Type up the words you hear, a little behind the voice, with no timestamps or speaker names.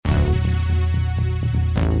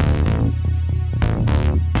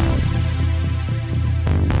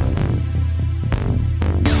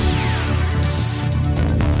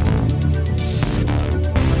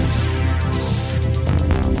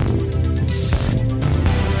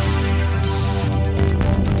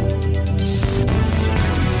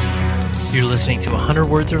You're listening to 100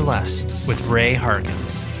 Words or Less with Ray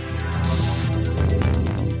Harkins.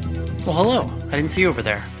 Well, hello. I didn't see you over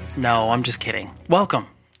there. No, I'm just kidding. Welcome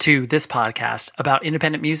to this podcast about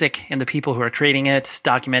independent music and the people who are creating it,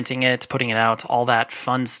 documenting it, putting it out, all that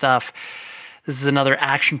fun stuff. This is another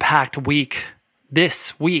action-packed week.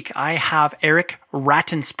 This week, I have Erik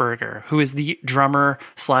Ratensperger, who is the drummer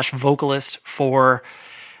 / vocalist for,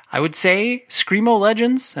 I would say, Screamo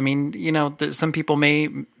legends. I mean, you know, some people may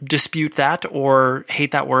dispute that or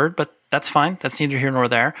hate that word, but that's fine. That's neither here nor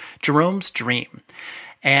there. Jeromes Dream.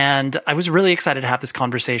 And I was really excited to have this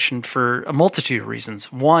conversation for a multitude of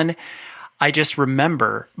reasons. One, I just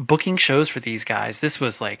remember booking shows for these guys. This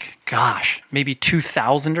was like, gosh, maybe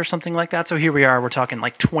 2000 or something like that. So here we are. We're talking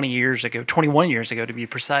like 21 years ago to be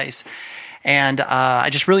precise. And I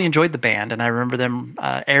just really enjoyed the band. And I remember them,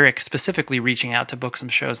 Erik specifically, reaching out to book some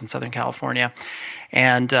shows in Southern California.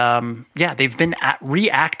 And they've been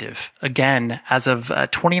reactive again as of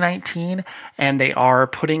 2019. And they are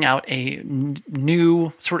putting out a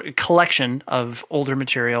new sort of collection of older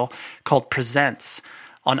material called Presents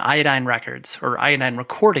on Iodine Records, or Iodine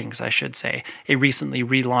Recordings, I should say, a recently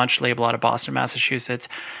relaunched label out of Boston, Massachusetts.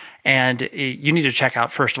 And you need to check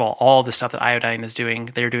out, first of all the stuff that Iodine is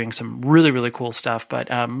doing. They're doing some really, really cool stuff,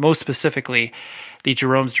 but most specifically the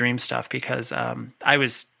Jeromes Dream stuff, because I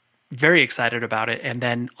was very excited about it. And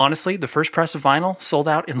then, honestly, the first press of vinyl sold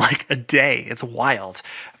out in like a day. It's wild.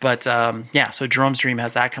 But so Jeromes Dream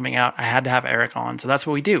has that coming out. I had to have Erik on, so that's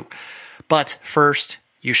what we do. But first,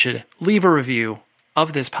 you should leave a review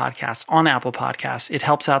of this podcast on Apple Podcasts. It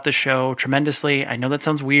helps out the show tremendously. I know that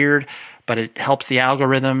sounds weird, but it helps the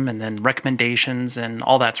algorithm and then recommendations and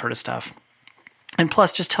all that sort of stuff. And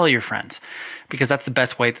plus, just tell your friends, because that's the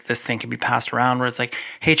best way that this thing can be passed around, where it's like,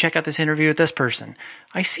 hey, check out this interview with this person.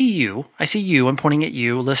 I see you. I'm pointing at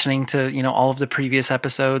you, listening to, all of the previous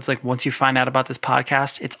episodes. Like, once you find out about this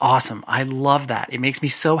podcast, it's awesome. I love that. It makes me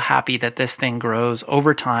so happy that this thing grows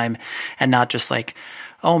over time and not just like,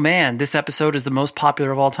 oh man, this episode is the most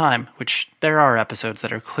popular of all time, which there are episodes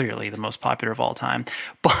that are clearly the most popular of all time.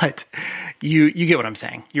 But you get what I'm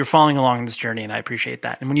saying. You're following along in this journey, and I appreciate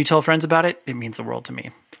that. And when you tell friends about it, it means the world to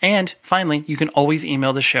me. And finally, you can always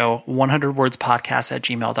email the show,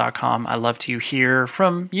 100wordspodcast@gmail.com. I love to hear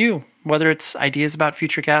from you, whether it's ideas about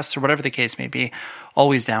future guests or whatever the case may be.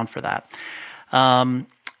 Always down for that.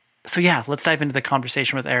 So let's dive into the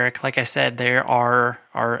conversation with Erik. Like I said, they are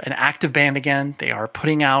an active band again. They are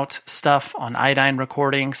putting out stuff on Iodine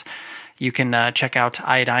Recordings. You can check out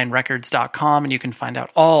iodinerecords.com, and you can find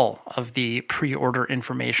out all of the pre-order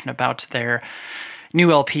information about their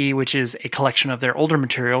new LP, which is a collection of their older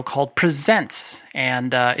material called Presents.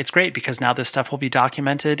 And it's great because now this stuff will be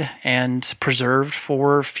documented and preserved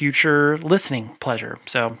for future listening pleasure.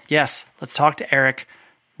 So yes, let's talk to Erik.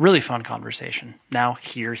 Really fun conversation. Now,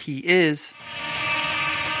 here he is.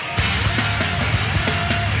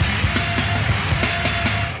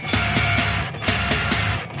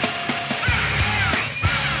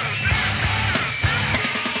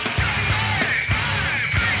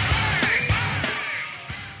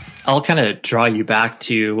 I'll kind of draw you back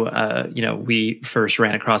to, we first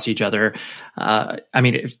ran across each other. I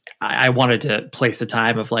wanted to place the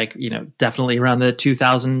time of definitely around the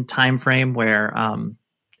 2000 time frame where,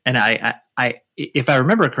 and I, if I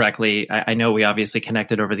remember correctly, I know we obviously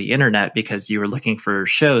connected over the internet because you were looking for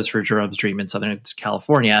shows for Jeromes Dream in Southern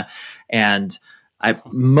California. And I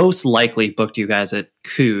most likely booked you guys at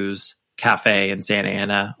Coos Cafe in Santa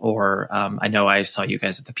Ana, or I know I saw you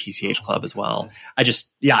guys at the PCH Club as well. I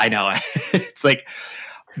know. It's like,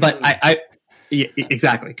 but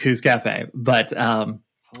exactly, Coos Cafe. But I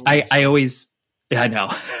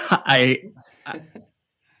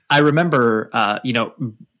remember,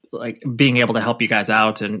 like being able to help you guys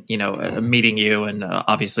out and, meeting you, and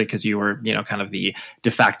obviously because you were, kind of the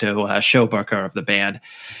de facto show booker of the band.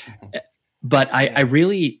 But I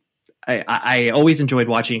always enjoyed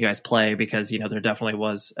watching you guys play because, there definitely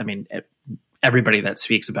was, everybody that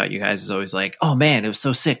speaks about you guys is always like, oh man, it was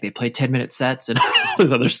so sick. They played 10-minute sets and all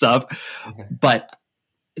this other stuff. Okay. But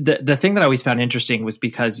the thing that I always found interesting was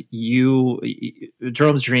because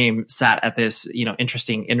Jeromes Dream sat at this,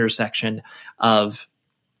 interesting intersection of,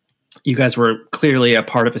 you guys were clearly a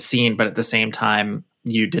part of a scene, but at the same time,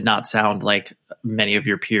 you did not sound like many of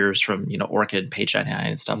your peers from, Orchid, Page 99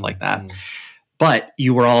 and stuff like that. But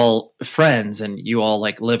you were all friends and you all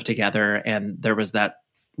lived together. And there was that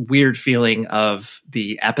weird feeling of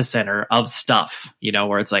the epicenter of stuff,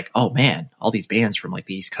 where it's like, oh man, all these bands from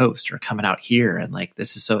the East Coast are coming out here. And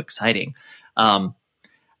this is so exciting. I'm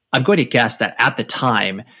going to guess that at the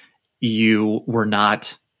time you were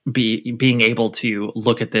not being able to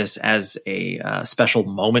look at this as a special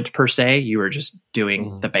moment per se. You were just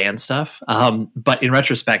doing the band stuff. But in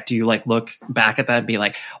retrospect, do you like look back at that and be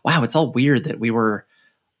like, wow, it's all weird that we were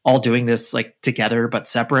all doing this like together, but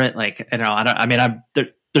separate? Like,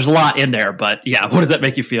 there's a lot in there, but yeah, what does that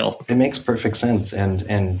make you feel? It makes perfect sense.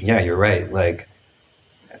 And yeah, you're right. Like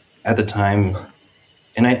at the time,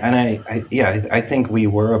 I think we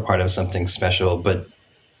were a part of something special,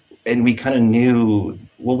 and we kind of knew,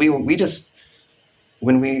 well, we just,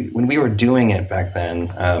 when we were doing it back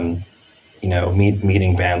then,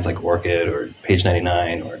 meeting bands like Orchid or Page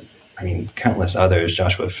 99 or, countless others,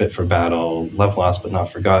 Joshua Fit for Battle, Love Lost But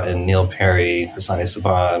Not Forgotten, Neil Perry, Hassani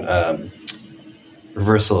Sabat,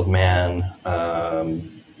 Reversal of Man,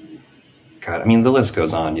 the list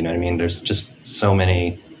goes on, you know what I mean? There's just so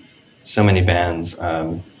many bands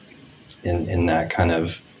in that kind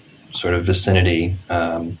of sort of vicinity.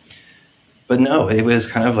 But no, it was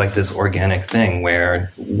kind of like this organic thing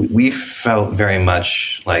where we felt very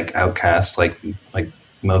much like outcasts, like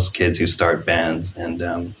most kids who start bands.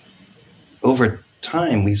 And over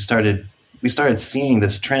time, we started seeing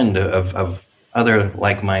this trend of other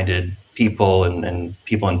like-minded people and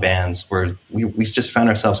people in bands where we just found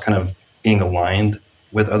ourselves kind of being aligned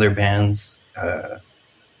with other bands.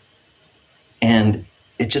 And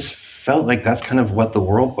it just felt like that's kind of what the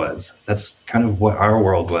world was. That's kind of what our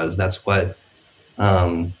world was. That's what,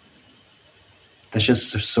 that's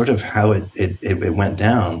just sort of how it went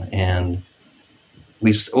down. And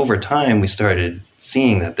over time, we started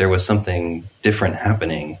seeing that there was something different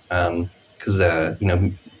happening. Because,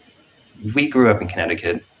 we grew up in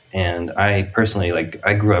Connecticut, and I personally,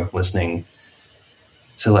 I grew up listening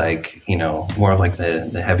to more of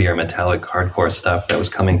the heavier metallic hardcore stuff that was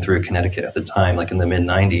coming through Connecticut at the time, like in the mid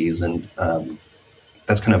 90s. And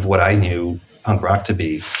that's kind of what I knew punk rock to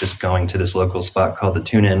be, just going to this local spot called the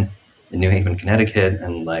Tune-In in New Haven, Connecticut.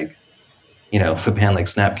 And if a band like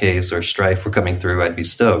Snapcase or Strife were coming through, I'd be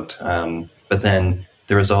stoked. But then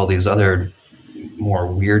there was all these other more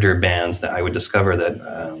weirder bands that I would discover that,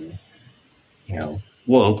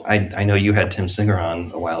 I know you had Tim Singer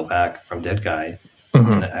on a while back from Dead Guy.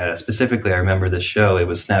 Mm-hmm. And specifically, I remember this show. It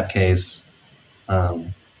was Snapcase. Who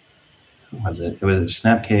was it? It was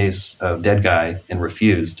Snapcase, Dead Guy, and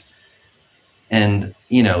Refused. And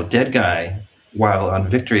Dead Guy, while on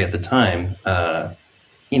Victory at the time,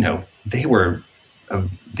 they were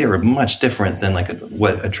much different than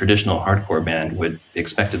what a traditional hardcore band would be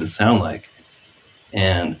expected to sound like.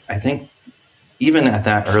 And I think even at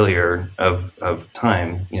that earlier of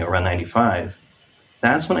time, around 95.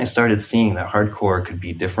 That's when I started seeing that hardcore could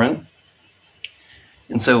be different.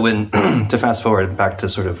 And so to fast forward back to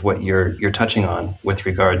sort of what you're touching on with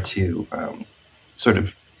regard to sort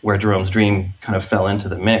of where Jerome's Dream kind of fell into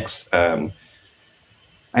the mix, I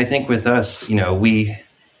think with us, we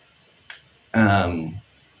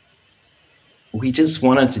just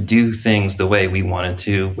wanted to do things the way we wanted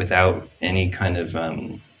to without any kind of,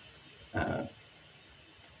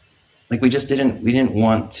 we didn't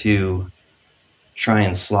want to try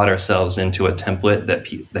and slot ourselves into a template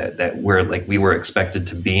that we were expected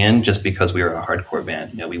to be in just because we were a hardcore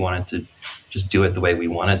band. We wanted to just do it the way we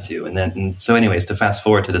wanted to. And so anyways, to fast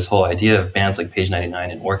forward to this whole idea of bands like Page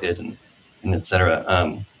 99 and Orchid and et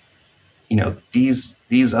cetera,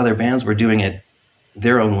 these other bands were doing it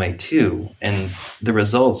their own way too. And the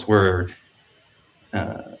results were,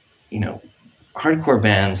 hardcore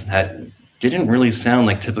bands that didn't really sound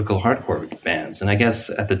like typical hardcore bands. And I guess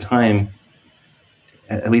at the time,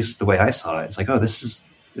 at least the way I saw it, it's like, oh, this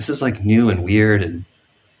is like new and weird, and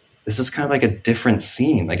this is kind of like a different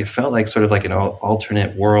scene. Like it felt like sort of like an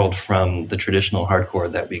alternate world from the traditional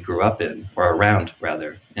hardcore that we grew up in, or around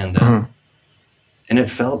rather. And and it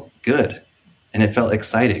felt good, and it felt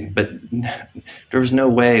exciting. But there was no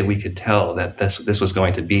way we could tell that this was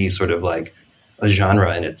going to be sort of like a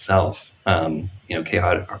genre in itself.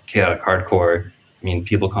 Chaotic hardcore.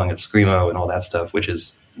 People calling it screamo and all that stuff, which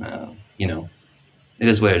is it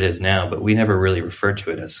is what it is now, but we never really referred to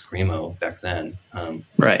it as screamo back then.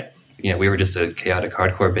 Right. We were just a chaotic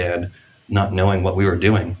hardcore band, not knowing what we were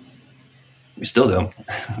doing. We still don't.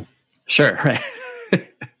 Sure. Right.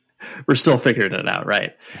 We're still figuring it out.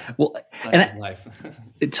 Right. Well, life.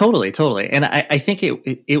 Totally. And I think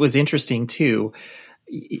it was interesting too,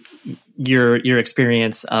 your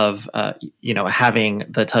experience of, having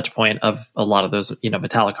the touch point of a lot of those,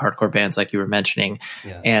 metallic hardcore bands, like you were mentioning,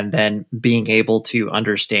 and then being able to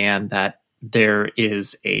understand that there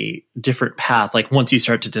is a different path. Like once you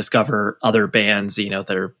start to discover other bands,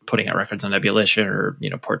 that are putting out records on Ebullition or,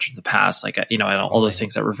 Portraits of the Past, and all those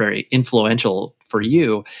things that were very influential for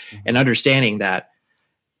you, and understanding that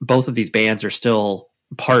both of these bands are still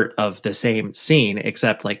part of the same scene,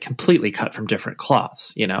 except like completely cut from different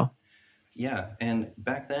cloths, you know? Yeah, and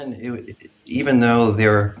back then, even though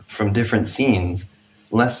they're from different scenes,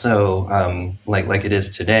 less so like it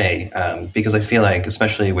is today, because I feel like,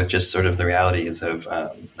 especially with just sort of the realities of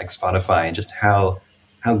like Spotify and just how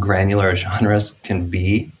granular genres can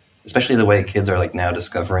be, especially the way kids are like now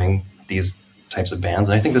discovering these types of bands.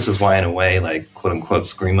 And I think this is why, in a way, like quote unquote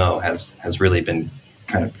screamo has really been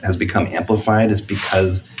has become amplified, is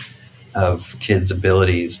because of kids'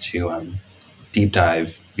 abilities to deep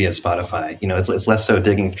dive via Spotify. You know, it's less so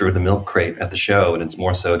digging through the milk crate at the show, and it's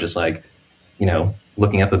more so just like, you know,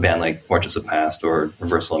 looking up a band like Portraits of Past or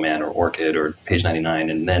Reversal of Man or Orchid or Page 99,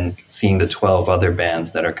 and then seeing the 12 other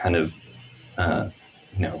bands that are kind of,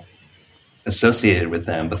 you know, associated with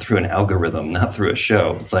them, but through an algorithm, not through a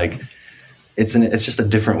show. It's like, it's just a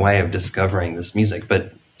different way of discovering this music.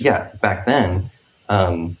 But yeah, back then,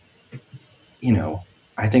 you know,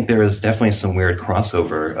 I think there was definitely some weird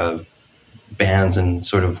crossover of bands in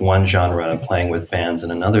sort of one genre playing with bands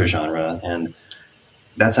in another genre. And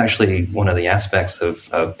that's actually one of the aspects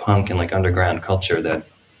of punk and like underground culture that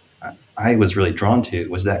I was really drawn to,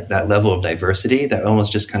 was that level of diversity that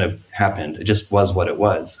almost just kind of happened. It just was what it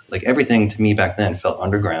was. Like everything to me back then felt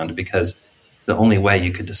underground, because the only way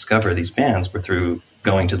you could discover these bands were through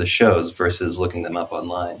going to the shows versus looking them up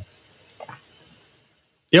online.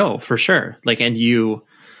 Yo, for sure. Like, and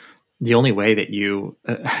the only way that you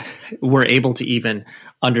were able to even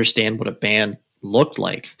understand what a band looked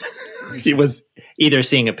like, it was either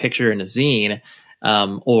seeing a picture in a zine,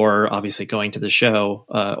 or obviously going to the show,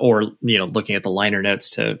 or, you know, looking at the liner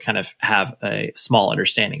notes to kind of have a small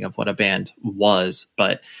understanding of what a band was.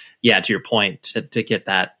 But yeah, to your point, to get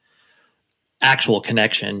that actual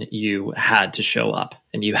connection, you had to show up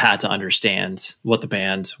and you had to understand what the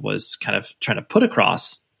band was kind of trying to put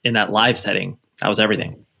across in that live setting. That was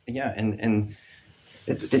everything. Yeah, and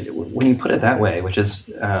when you put it that way, which is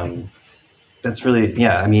that's really,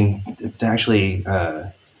 yeah. I mean, to actually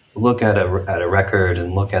look at a record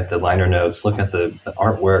and look at the liner notes, look at the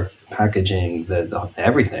artwork, packaging, the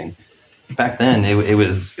everything. Back then, it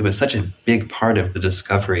was such a big part of the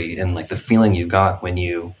discovery and like the feeling you got when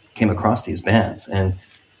you came across these bands. And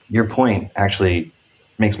your point actually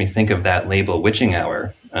makes me think of that label, Witching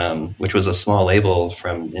Hour, which was a small label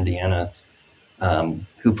from Indiana,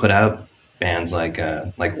 who put out bands like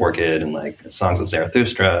Orchid and like Songs of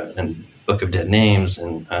Zarathustra and Book of Dead Names,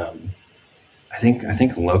 and I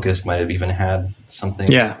think Locust might have even had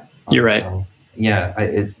something. Yeah, you're right.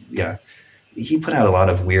 Yeah, he put out a lot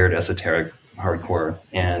of weird esoteric hardcore.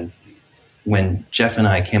 And when Jeff and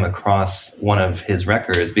I came across one of his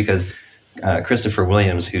records, because Christopher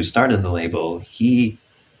Williams, who started the label, he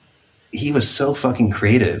was so fucking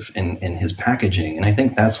creative in his packaging, and I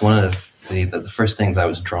think that's one of the first things I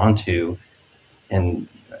was drawn to. And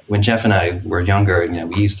when Jeff and I were younger, you know,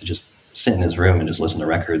 we used to just sit in his room and just listen to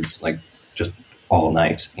records like just all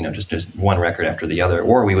night, you know, just one record after the other,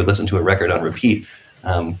 or we would listen to a record on repeat.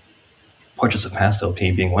 Portraits of Past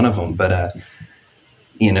LP being one of them. But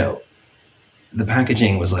you know, the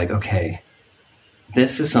packaging was like, okay,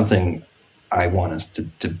 this is something I want us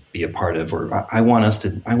to be a part of, or I want us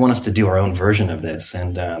to do our own version of this.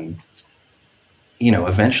 And you know,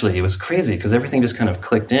 eventually it was crazy because everything just kind of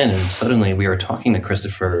clicked in, and suddenly we were talking to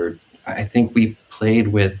Christopher. I think we played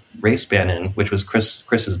with Race Bannon, which was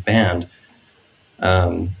Chris's band.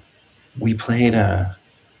 We played, I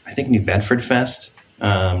think, New Bedford Fest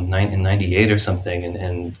in '98 or something,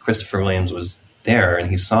 and Christopher Williams was there, and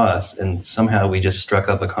he saw us, and somehow we just struck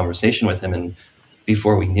up a conversation with him, and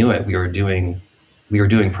before we knew it, we were doing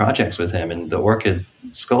projects with him, and the Orchid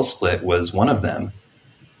Skull Split was one of them.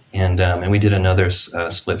 And we did another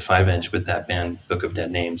split 5-inch with that band, Book of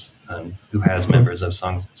Dead Names, who has members of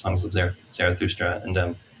Songs of Zarathustra.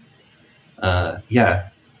 And yeah,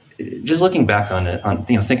 just looking back on it,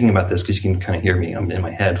 you know, thinking about this, because you can kind of hear me, I'm in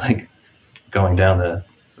my head, like going down the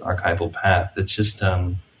archival path. It's just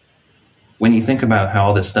when you think about how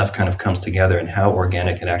all this stuff kind of comes together and how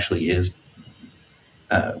organic it actually is,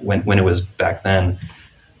 when it was back then.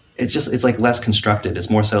 It's like less constructed.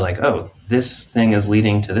 It's more so like, oh, this thing is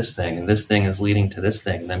leading to this thing, and this thing is leading to this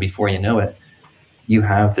thing. And then before you know it, you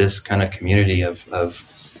have this kind of community of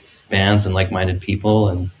bands and like-minded people,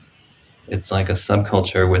 and it's like a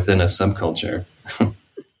subculture within a subculture.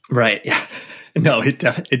 Right. Yeah. No, it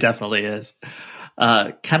definitely is.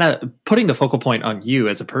 Kind of putting the focal point on you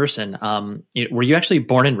as a person. Were you actually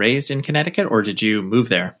born and raised in Connecticut, or did you move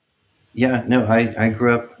there? Yeah, no, I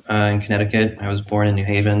grew up in Connecticut. I was born in New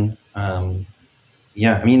Haven.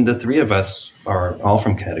 Yeah, I mean, the three of us are all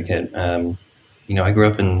from Connecticut. I grew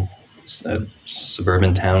up in a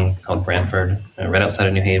suburban town called Brantford, right outside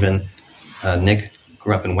of New Haven. Nick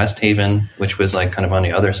grew up in West Haven, which was like kind of on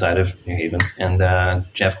the other side of New Haven, and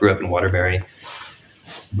Jeff grew up in Waterbury.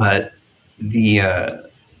 But the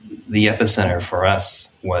epicenter for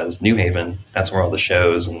us was New Haven. That's where all the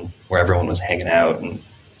shows and where everyone was hanging out and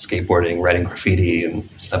skateboarding, writing graffiti and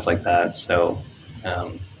stuff like that. So,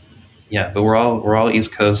 but we're all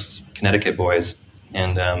East Coast Connecticut boys,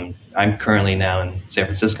 and I'm currently now in San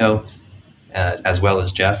Francisco, as well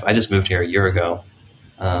as Jeff. I just moved here a year ago,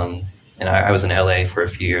 and I was in LA for a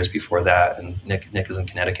few years before that, and Nick is in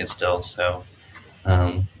Connecticut still. So,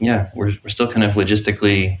 we're still kind of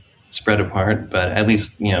logistically spread apart, but at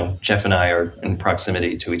least Jeff and I are in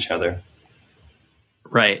proximity to each other.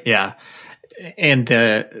 Right. Yeah. And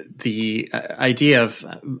the idea of,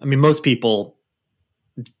 I mean, most people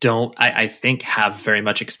don't, I think, have very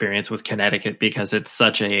much experience with Connecticut because it's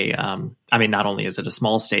such a, not only is it a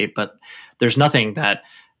small state, but there's nothing that,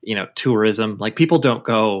 tourism, like people don't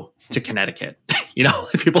go to Connecticut,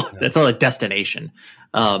 people, it's not a destination.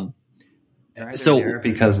 So there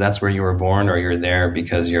because that's where you were born, or you're there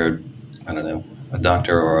because you're, I don't know, a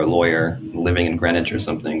doctor or a lawyer living in Greenwich or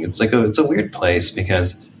something. It's like it's a weird place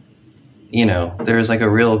because, there's like a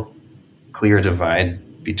real clear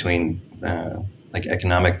divide between like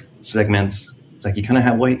economic segments. It's like you kind of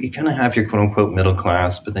have your quote unquote middle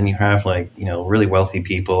class, but then you have like, really wealthy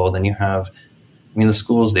people. Then you have, the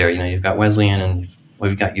schools there, you've got Wesleyan and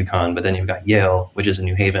you've got UConn, but then you've got Yale, which is in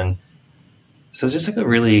New Haven. So it's just like a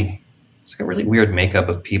really weird makeup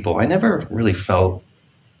of people. I never really felt,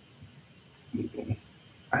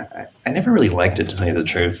 I never really liked it, to tell you the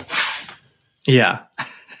truth. Yeah.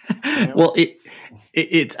 Well,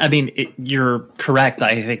 you're correct.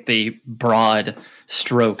 I think the broad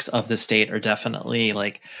strokes of the state are definitely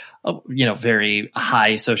like, very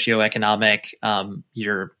high socioeconomic.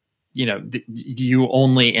 You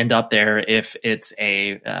only end up there if it's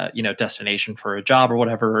a, destination for a job or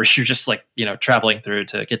whatever, or you're just like, traveling through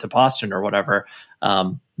to get to Boston or whatever.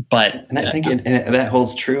 And I think that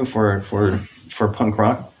holds true for punk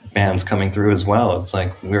rock bands coming through as well. It's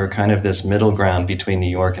like we're kind of this middle ground between New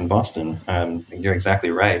York and Boston. You're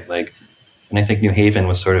exactly right. Like, and I think New Haven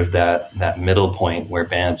was sort of that middle point where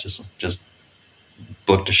bands just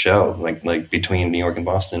booked a show like between New York and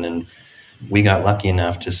Boston, and we got lucky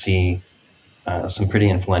enough to see some pretty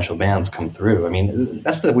influential bands come through. I mean,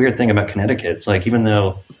 that's the weird thing about Connecticut. It's like, even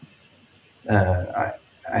though I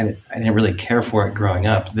didn't really care for it growing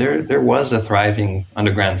up, there was a thriving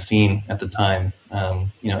underground scene at the time,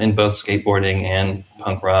 in both skateboarding and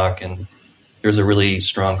punk rock. And there was a really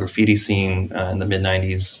strong graffiti scene in the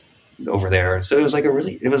mid-90s over there. So it was like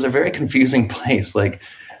it was a very confusing place, like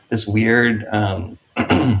this weird,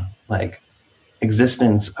 like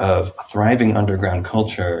existence of a thriving underground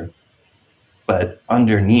culture, but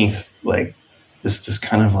underneath, like this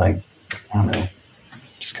kind of like, I don't know,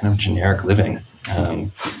 just kind of generic living.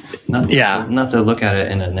 Not to look at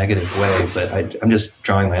it in a negative way, but I'm just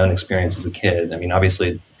drawing my own experience as a kid. I mean,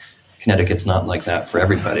 obviously Connecticut's not like that for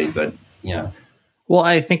everybody, but yeah. Well,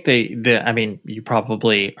 I think you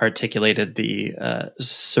probably articulated the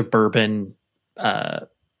suburban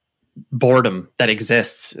boredom that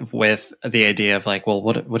exists with the idea of like, well,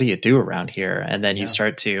 what do you do around here? And then you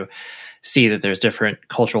start to see that there's different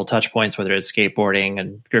cultural touch points, whether it's skateboarding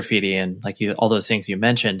and graffiti and all those things you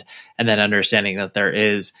mentioned, and then understanding that there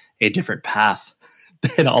is a different path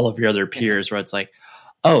than all of your other peers, where it's like,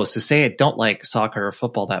 oh, so say I don't like soccer or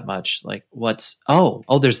football that much. Like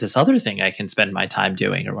there's this other thing I can spend my time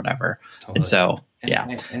doing or whatever. Totally. And so, yeah.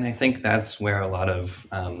 And I think that's where a lot of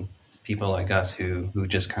people like us who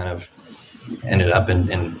just kind of ended up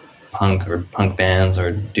in punk or punk bands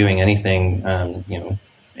or doing anything,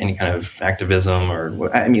 any kind of activism or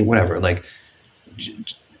whatever, like,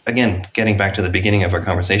 again, getting back to the beginning of our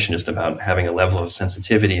conversation, just about having a level of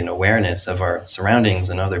sensitivity and awareness of our surroundings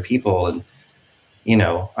and other people. And,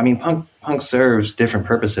 punk serves different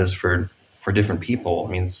purposes for different people.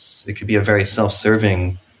 I mean, it could be a very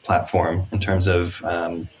self-serving platform in terms of,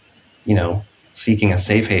 seeking a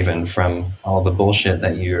safe haven from all the bullshit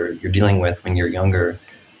that you're dealing with when you're younger.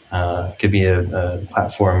 It could be a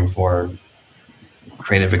platform for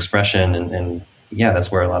creative expression, and that's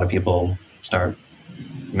where a lot of people start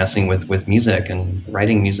messing with music and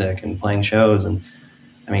writing music and playing shows. And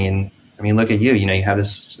I mean, look at you. You have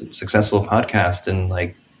this successful podcast, and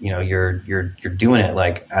you're doing it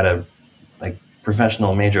like at a like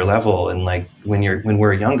professional major level. And like when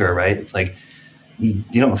we're younger, right? It's like you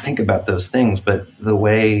don't think about those things, but the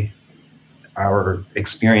way our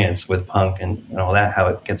experience with punk and all that, how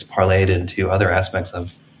it gets parlayed into other aspects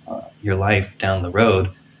of your life down the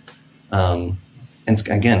road. And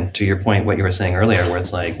again, to your point, what you were saying earlier, where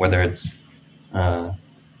it's like, whether it's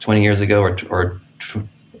 20 years ago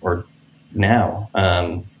or now,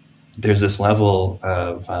 there's this level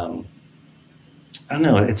of, I don't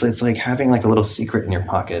know, it's like having like a little secret in your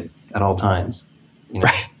pocket at all times, you know?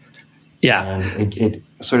 Right. Yeah. And it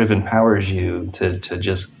sort of empowers you to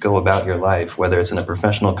just go about your life, whether it's in a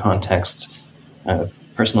professional context,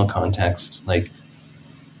 personal context, like,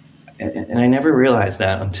 and I never realized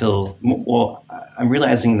that until, well, I'm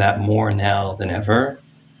realizing that more now than ever,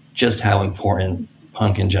 just how important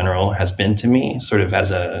punk in general has been to me, sort of as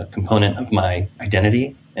a component of my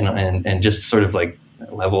identity, and just sort of like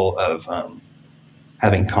a level of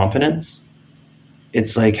having confidence.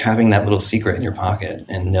 It's like having that little secret in your pocket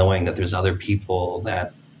and knowing that there's other people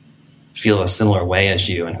that feel a similar way as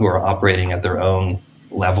you and who are operating at their own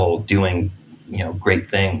level, doing, you know, great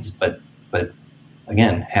things, but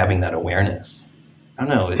again, having that awareness. I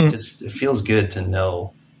don't know, it feels good to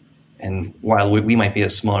know. And while we might be a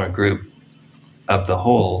smaller group of the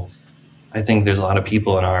whole, I think there's a lot of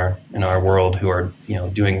people in our world who are, you know,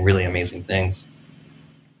 doing really amazing things.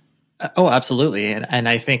 Oh, absolutely. And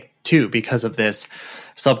I think too, because of this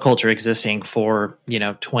subculture existing for, you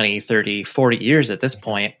know, 20, 30, 40 years at this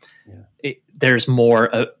point, there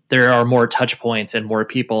are more touch points and more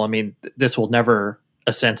people. I mean, this will never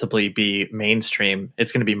ostensibly be mainstream.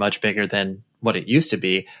 It's going to be much bigger than what it used to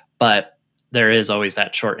be, but there is always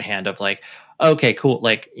that shorthand of like, okay, cool.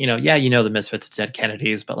 Like, you know, yeah, you know, the Misfits, Dead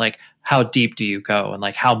Kennedys, but like, how deep do you go? And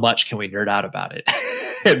like, how much can we nerd out about it?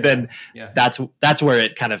 And then that's where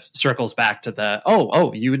it kind of circles back to the,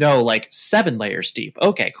 you know, like 7 layers deep.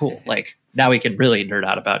 Okay, cool. Like now we can really nerd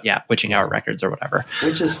out about, Witching Hour Records or whatever.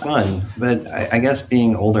 Which is fun. But I guess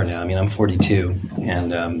being older now, I mean, I'm 42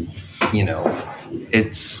 and, you know,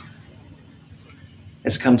 it's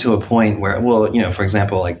come to a point where, well, you know, for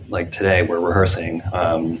example, like today we're rehearsing,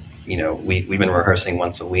 you know, we've been rehearsing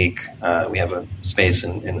once a week. We have a space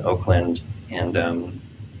in Oakland, and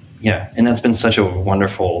and that's been such a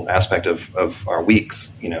wonderful aspect of our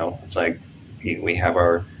weeks. You know, it's like we have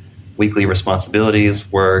our weekly responsibilities,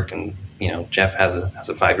 work, and, you know, Jeff has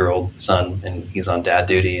a 5-year-old son, and he's on dad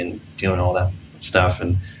duty and doing all that stuff.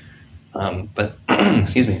 And but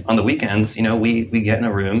excuse me, on the weekends, you know, we get in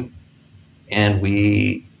a room and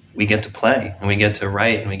we get to play and we get to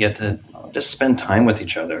write and we get to just spend time with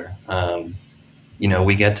each other. You know,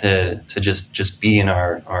 we get to just be in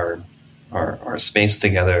our space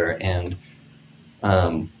together. And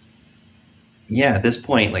at this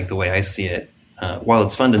point, like the way I see it, while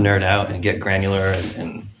it's fun to nerd out and get granular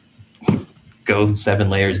and go 7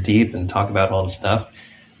 layers deep and talk about all the stuff,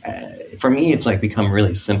 for me, it's like become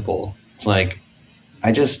really simple. It's like,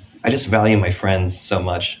 I just value my friends so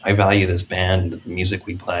much. I value this band, the music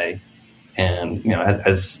we play. And, you know,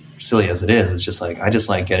 as silly as it is, it's just like, I just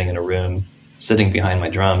like getting in a room, sitting behind my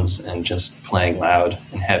drums and just playing loud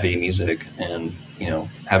and heavy music and, you know,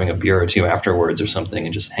 having a beer or two afterwards or something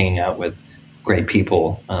and just hanging out with great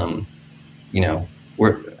people. You know,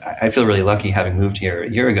 I feel really lucky having moved here a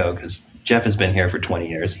year ago, because Jeff has been here for 20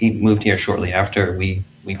 years. He moved here shortly after we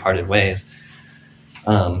parted ways.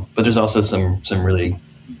 But there's also some really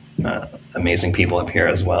amazing people up here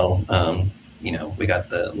as well. You know, we got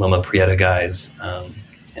the Loma Prieta guys,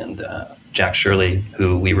 and Jack Shirley,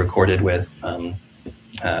 who we recorded with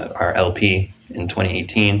our LP in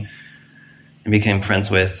 2018 and became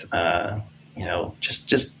friends with. You know,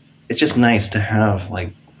 just it's just nice to have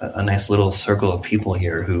like a nice little circle of people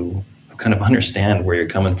here who kind of understand where you're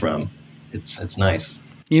coming from. It's nice.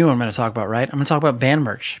 You know what I'm going to talk about, right? I'm going to talk about band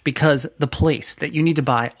merch, because the place that you need to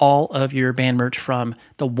buy all of your band merch from,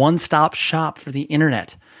 the one-stop shop for the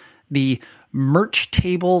internet, the merch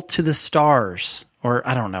table to the stars, or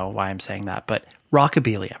I don't know why I'm saying that, but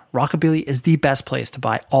Rockabilia. Rockabilia is the best place to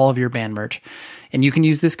buy all of your band merch. And you can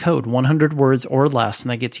use this code 100 words or less,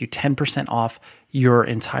 and that gets you 10% off your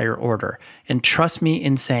entire order. And trust me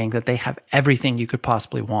in saying that they have everything you could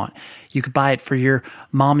possibly want. You could buy it for your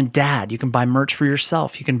mom and dad. You can buy merch for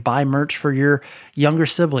yourself. You can buy merch for your younger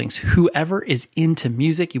siblings. Whoever is into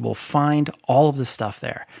music, you will find all of the stuff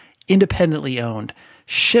there. Independently owned,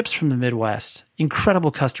 ships from the Midwest,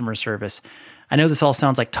 incredible customer service. I know this all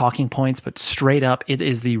sounds like talking points, but straight up, it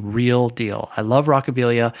is the real deal. I love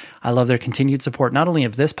Rockabilia. I love their continued support, not only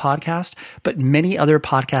of this podcast, but many other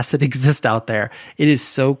podcasts that exist out there. It is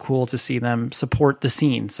so cool to see them support the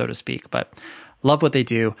scene, so to speak, but love what they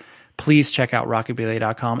do. Please check out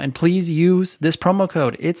rockabilia.com and please use this promo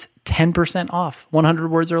code. It's 10% off, 100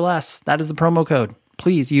 words or less. That is the promo code.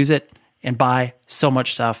 Please use it and buy so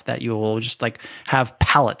much stuff that you will just like have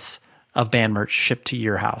pallets of band merch shipped to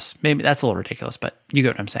your house. Maybe that's a little ridiculous, but you get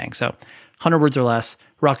what I'm saying. So 100 words or less,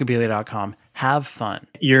 rockabilia.com. Have fun.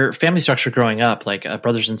 Your family structure growing up, like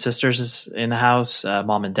brothers and sisters in the house,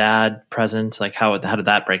 mom and dad present, like how did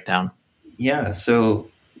that break down? Yeah. So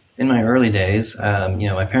in my early days,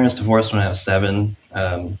 my parents divorced when I was 7.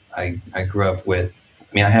 I grew up with,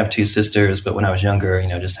 I have 2 sisters, but when I was younger,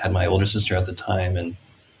 just had my older sister at the time. And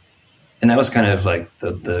that was kind of like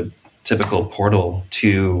the typical portal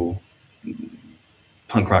to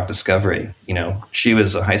punk rock discovery. She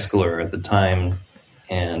was a high schooler at the time,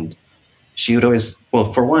 and she would always,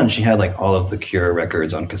 well, for one, she had like all of the Cure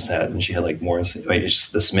records on cassette, and she had like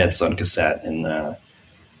the Smiths on cassette, and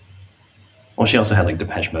she also had like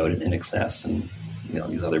Depeche Mode and In Excess and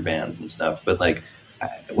these other bands and stuff. But like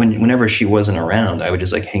whenever she wasn't around, I would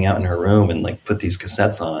just like hang out in her room and like put these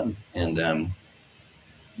cassettes on, and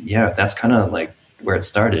that's kind of like where it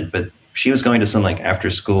started. But she was going to some like after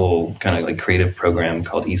school kind of like creative program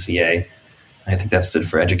called ECA. I think that stood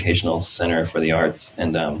for Educational Center for the Arts,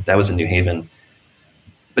 and that was in New Haven.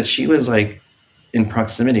 But she was like in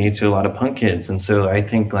proximity to a lot of punk kids, and so I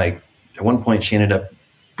think like at one point she ended up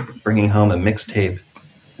bringing home a mixtape,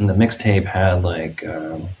 and the mixtape had like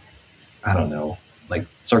I don't know, like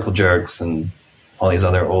Circle Jerks and all these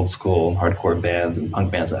other old school hardcore bands and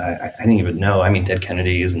punk bands I didn't even know. Dead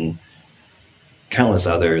Kennedys and countless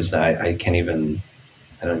others that I don't even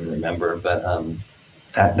remember, but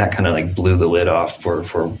that kind of like blew the lid off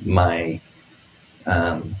for my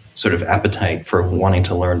sort of appetite for wanting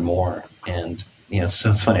to learn more. And so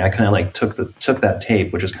it's funny, I kind of like took that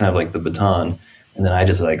tape, which was kind of like the baton, and then I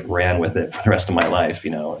just like ran with it for the rest of my life,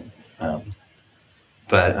 I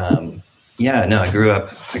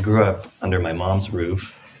grew up under my mom's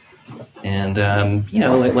roof, and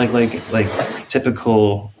like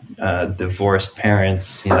typical divorced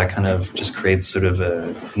parents, that kind of just creates sort of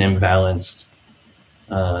an imbalanced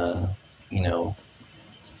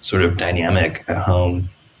sort of dynamic at home,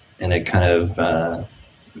 and it kind of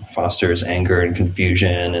fosters anger and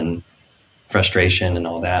confusion and frustration and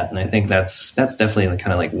all that. And I think that's definitely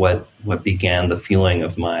kind of like what began the fueling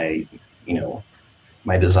of my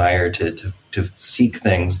my desire to seek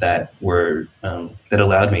things that were that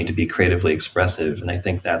allowed me to be creatively expressive. And I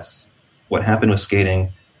think that's what happened with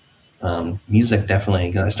skating. Music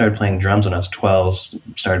definitely. I started playing drums when I was 12.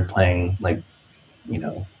 Started playing like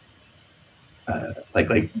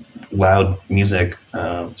loud music.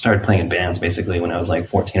 Started playing in bands basically when I was like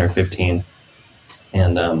 14 or 15,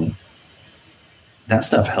 and that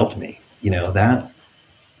stuff helped me.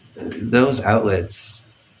 Those outlets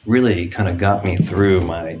really kind of got me through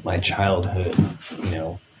my childhood.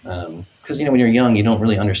 Because when you're young, you don't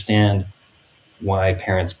really understand why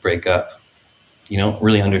parents break up. You don't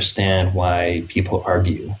really understand why people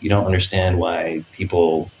argue. You don't understand why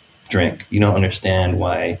people drink. You don't understand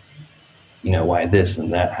why this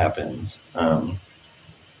and that happens.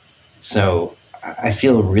 So I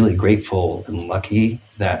feel really grateful and lucky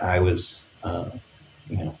that I was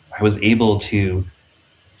able to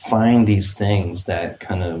find these things that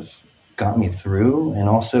kind of got me through. And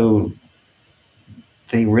also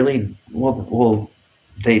they really,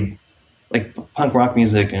 they like punk rock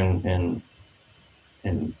music and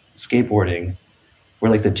skateboarding were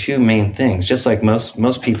like the 2 main things. Just like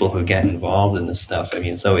most people who get involved in this stuff,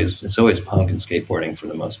 it's always punk and skateboarding for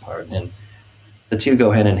the most part, and the 2 go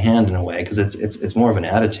hand in hand in a way, because it's more of an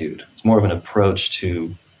attitude, it's more of an approach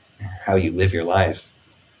to how you live your life.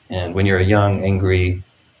 And when you're a young, angry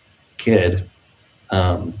kid,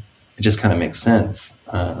 it just kind of makes sense,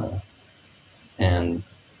 and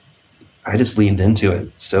I just leaned into it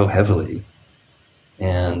so heavily,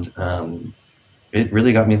 and it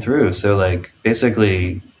really got me through. So like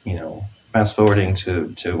basically, fast forwarding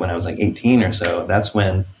to when I was like 18 or so, that's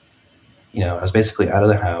when, I was basically out of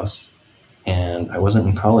the house, and I wasn't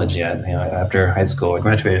in college yet. After high school, I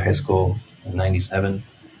graduated high school in 97,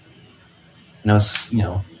 and I was,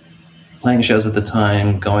 playing shows at the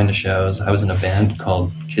time, going to shows. I was in a band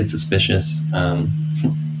called Kid Suspicious.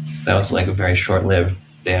 That was like a very short-lived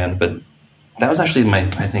band, but that was actually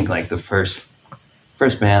I think like the first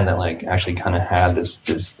band that like actually kind of had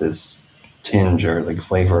this tinge or like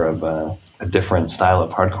flavor of a different style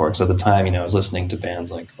of hardcore. Because at the time, I was listening to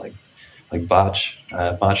bands like Botch.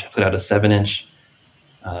 Botch put out a 7-inch,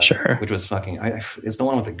 sure, which was fucking. It's the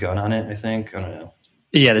one with the gun on it, I think. I don't know.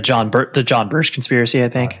 Yeah, the John Birch conspiracy, I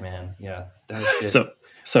think. Oh, man, yeah, that was good.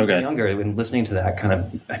 so good. Younger, when listening to that kind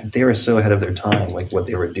of, they were so ahead of their time, like what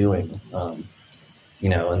they were doing. And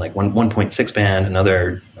like 1.6 band,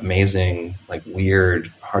 another amazing, like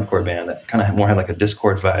weird hardcore band that kind of more had like a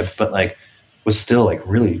Discord vibe, but like was still like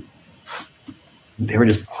really they were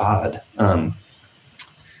just odd.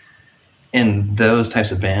 And those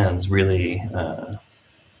types of bands really, I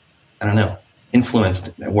don't know, influenced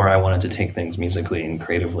where I wanted to take things musically and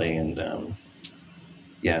creatively. And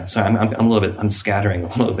yeah, so I'm a little bit, I'm scattering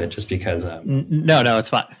a little bit just because. No, it's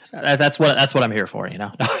fine. That's what I'm here for, you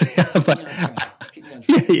know. But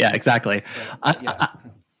yeah, exactly.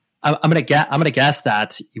 I'm gonna guess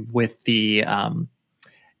that with the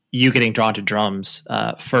you getting drawn to drums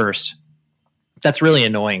first, that's really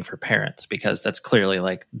annoying for parents because that's clearly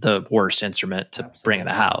like the worst instrument to bring in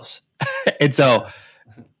the house. And so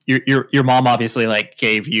your mom obviously like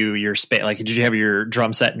gave you your space. Like, did you have your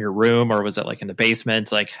drum set in your room or was it like in the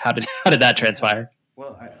basement? Like, how did that transpire?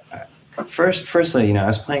 Well, firstly, you know, I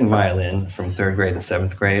was playing violin from 3rd grade to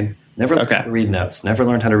 7th grade. Never learned how to read notes. Never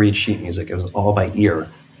learned how to read sheet music. It was all by ear.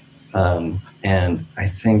 And I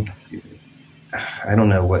think, I don't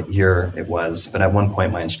know what year it was, but at one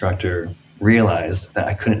point my instructor realized that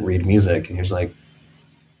I couldn't read music, and he was like,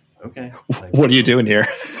 okay. Like, what are you doing here?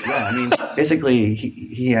 Yeah, I mean, basically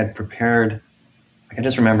he had prepared, like, I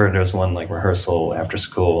just remember there was one like rehearsal after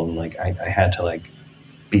school, and like I had to like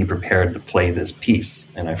be prepared to play this piece,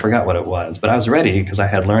 and I forgot what it was, but I was ready because I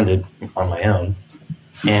had learned it on my own.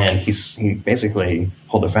 And he basically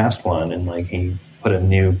pulled a fast one, and like he put a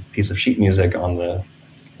new piece of sheet music on the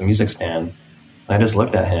music stand. And I just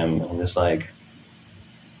looked at him and just like,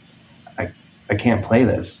 I can't play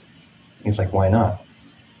this. He's like, why not?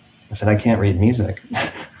 I said, I can't read music.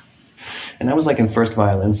 And I was like in first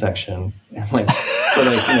violin section. And like for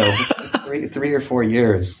like, you know, three or 4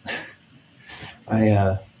 years,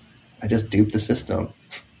 I just duped the system.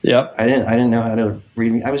 Yep. I didn't know how to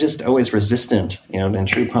read. I was just always resistant, you know, in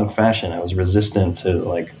true punk fashion. I was resistant to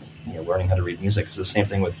like, you know, learning how to read music. It was the same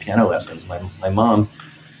thing with piano lessons. My mom,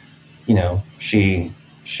 you know, she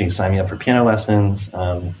signed me up for piano lessons.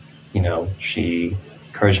 You know, she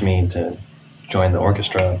encouraged me to join the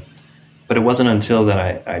orchestra. But it wasn't until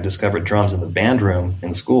that I discovered drums in the band room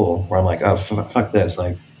in school where I'm like, oh, fuck this.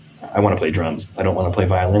 Like, I want to play drums. I don't want to play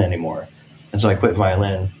violin anymore. And so I quit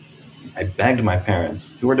violin. I begged my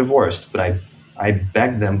parents, who were divorced, but I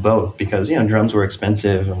begged them both because, you know, drums were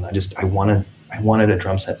expensive, and I wanted a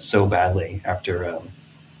drum set so badly after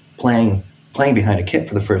playing behind a kit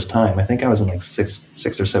for the first time. I think I was in like sixth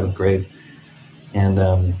or 7th grade.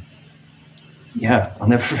 And yeah, I'll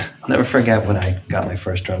never forget when I got my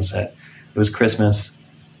first drum set. It was Christmas,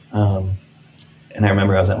 and I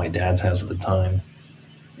remember I was at my dad's house at the time,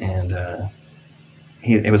 and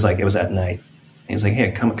it was at night. He's like,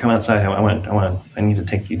 "Hey, come outside. I need to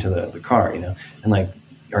take you to the car, you know." And like,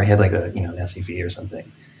 or he had like a, you know, an SUV or something,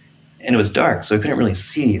 and it was dark, so I couldn't really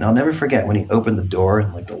see. And I'll never forget when he opened the door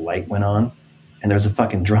and like the light went on, and there was a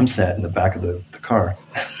fucking drum set in the back of the car,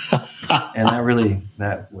 and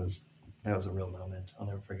that was a real moment. I'll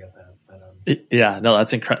never forget that. But, yeah, no,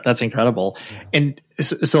 that's incredible. Yeah. And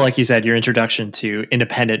so, like you said, your introduction to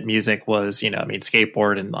independent music was, you know, I mean,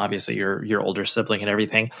 skateboard, and obviously your older sibling and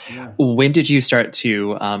everything. Yeah. When did you start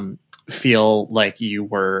to feel like you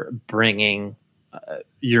were bringing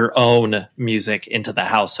your own music into the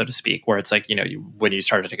house, so to speak, where it's like, you know, when you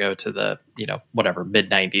started to go to the, you know, whatever,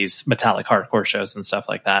 mid-90s metallic hardcore shows and stuff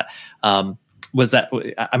like that, was that,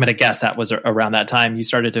 I'm going to guess that was around that time you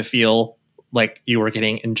started to feel like you were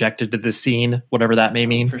getting injected to the scene, whatever that may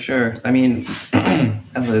mean? For sure. I mean,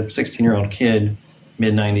 as a 16-year-old kid,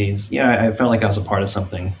 mid-90s, yeah, I felt like I was a part of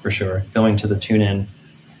something, for sure. Going to the tune-in,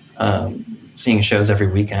 seeing shows every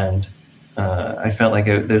weekend, I felt like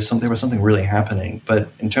there was something really happening. But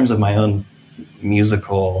in terms of my own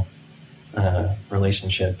musical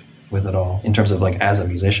relationship with it all, in terms of like as a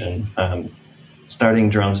musician, starting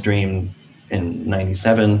Drums Dream in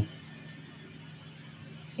 97,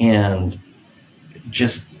 and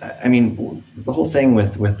just, I mean, the whole thing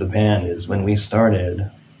with the band is when we started,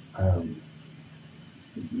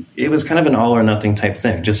 it was kind of an all or nothing type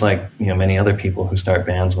thing. Just like, you know, many other people who start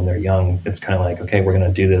bands when they're young, it's kind of like, okay, we're going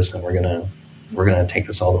to do this and we're going to take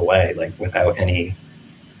this all the way, like without any,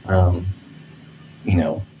 you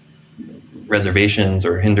know, reservations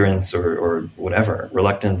or hindrance or whatever,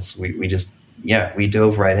 reluctance. We just, yeah, we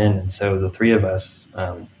dove right in. And so the three of us,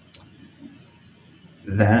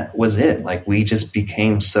 that was it. Like, we just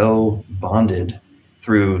became so bonded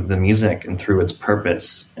through the music and through its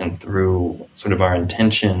purpose and through sort of our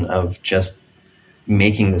intention of just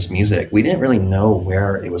making this music. We didn't really know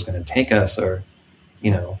where it was going to take us, or, you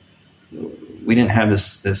know, we didn't have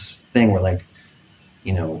this thing where, like,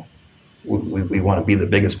 you know, we want to be the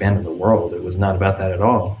biggest band in the world. It was not about that at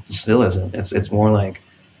all. It still isn't. It's more like,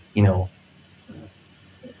 you know,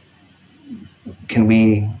 can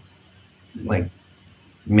we, like,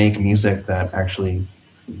 make music that actually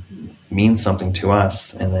means something to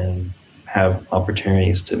us, and then have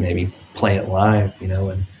opportunities to maybe play it live, and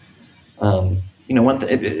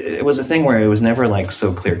it was a thing where it was never like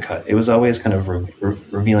so clear cut. It was always kind of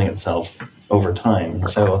revealing itself over time. And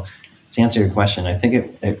so, to answer your question, I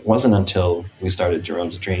think it wasn't until we started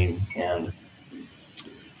Jerome's Dream, and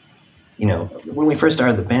when we first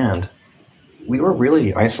started the band, we were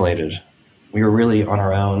really isolated. We were really on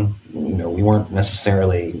our own. We weren't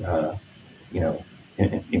necessarily,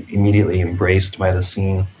 immediately embraced by the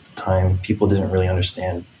scene at the time. People didn't really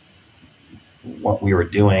understand what we were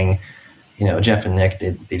doing. Jeff and Nick,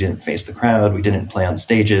 they didn't face the crowd. We didn't play on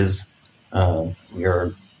stages. I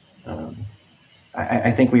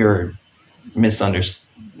think we were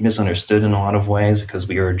misunderstood in a lot of ways, because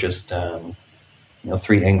we were just,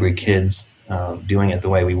 three angry kids doing it the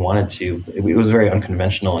way we wanted to. It was very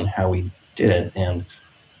unconventional in how we did it. And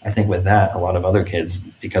I think with that, a lot of other kids,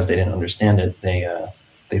 because they didn't understand it, they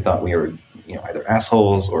thought we were, either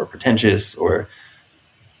assholes or pretentious, or,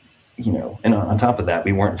 and on top of that,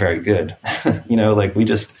 we weren't very good. And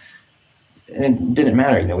it didn't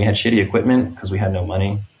matter. We had shitty equipment because we had no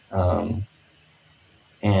money.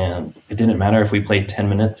 And it didn't matter if we played 10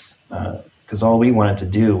 minutes, because all we wanted to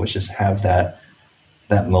do was just have that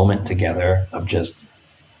moment together of just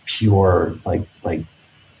pure, like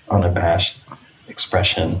unabashed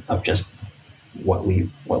expression of just what we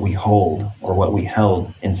hold, or what we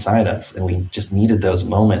held inside us. And we just needed those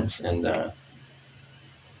moments. And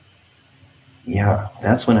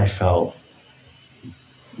that's when I felt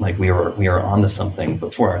like we were onto something,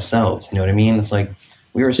 but for ourselves. You know what I mean? It's like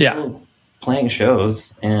we were still playing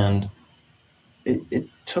shows, and it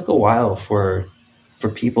took a while for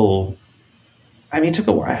people. I mean, it took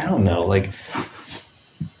a while. I don't know. Like, I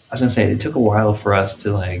was gonna say, it took a while for us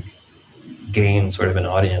to gain sort of an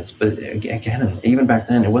audience. But again, even back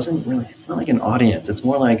then, it wasn't really. It's not like an audience. It's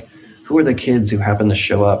more like, who are the kids who happen to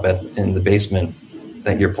show up in the basement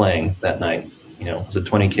that you're playing that night? Was it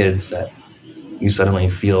 20 kids that you suddenly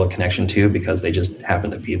feel a connection to because they just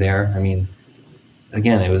happen to be there? I mean,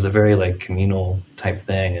 again, it was a very communal type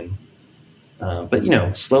thing, and but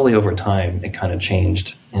slowly over time it kind of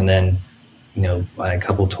changed, and then by a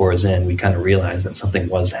couple tours in, we kind of realized that something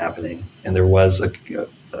was happening, and there was a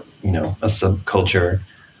subculture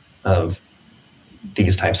of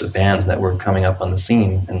these types of bands that were coming up on the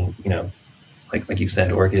scene, and like you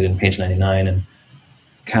said, Orchid and Page 99 and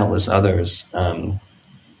countless others.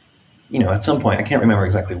 At some point, I can't remember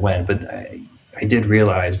exactly when, but I did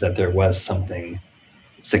realize that there was something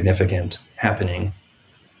significant happening,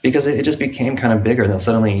 because it just became kind of bigger. And then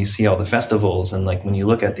suddenly you see all the festivals, and when you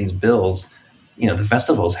look at these bills, the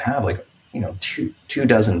festivals have two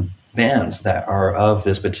dozen bands that are of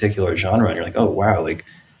this particular genre, and you're like, oh wow,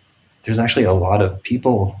 there's actually a lot of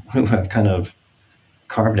people who have kind of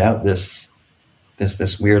carved out this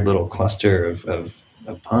weird little cluster of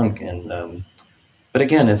punk. And but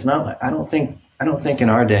again, it's not. I don't think in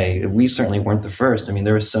our day, we certainly weren't the first. I mean,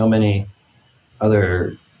 there were so many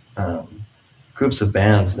other groups of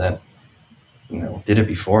bands that did it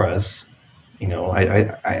before us.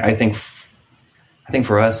 I think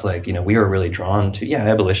for us, we were really drawn to. Yeah,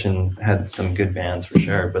 Abolition had some good bands for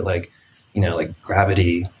sure, but like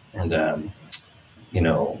Gravity and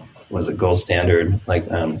was it Gold Standard,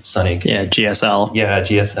 Sunny? Yeah, GSL. Yeah,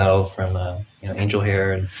 GSL from Angel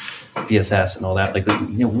Hair and VSS and all that.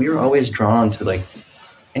 We were always drawn to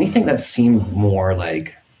anything that seemed more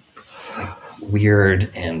like weird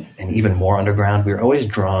and even more underground. We were always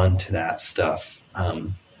drawn to that stuff.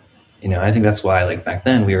 I think that's why back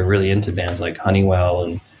then we were really into bands like Honeywell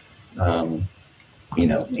and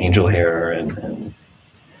Angel Hair and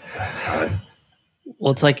God.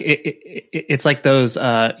 Well, it's it's like those,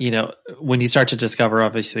 when you start to discover,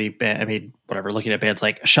 obviously, looking at bands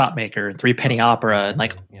like Shotmaker and Three Penny Opera and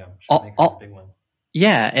Shotmaker's a big one.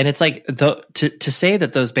 Yeah, and it's to say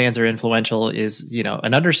that those bands are influential is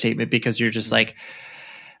an understatement, because you're just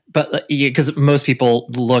but because most people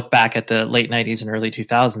look back at the late 90s and early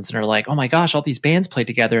 2000s and are like, oh my gosh, all these bands played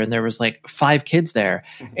together and there was 5 kids there.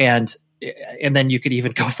 Mm-hmm. And then you could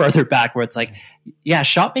even go further back where it's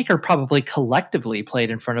Shotmaker probably collectively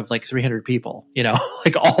played in front of 300 people,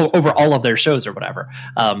 all over all of their shows or whatever.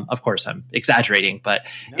 Of course, I'm exaggerating, but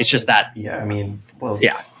it's just that. Yeah, I mean, well,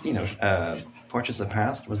 yeah. Portraits of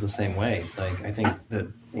Past was the same way. It's I think that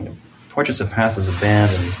Portraits of Past as a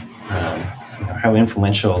band, and how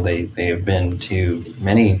influential they have been to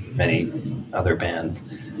many other bands.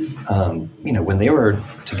 When they were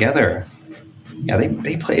together, yeah,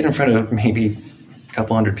 they played in front of maybe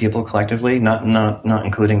couple hundred people collectively, not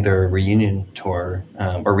including their reunion tour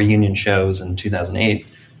or reunion shows in 2008,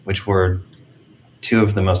 which were two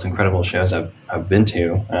of the most incredible shows I've been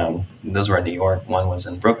to. Those were in New York. One was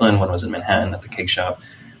in Brooklyn. One was in Manhattan at the Cake Shop.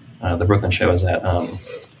 The Brooklyn show was at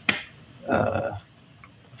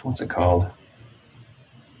what's it called?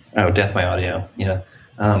 Oh, Death by Audio. Yeah.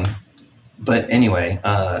 But anyway,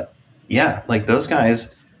 yeah, like those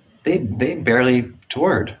guys, they barely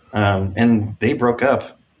toured, and they broke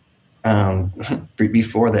up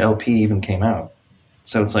before the LP even came out.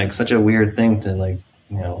 So it's like such a weird thing to like,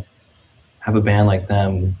 you know, have a band like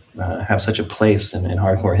them have such a place in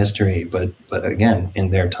hardcore history, but again, in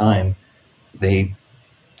their time, they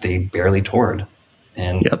barely toured,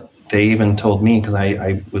 and they even told me, because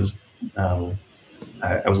I was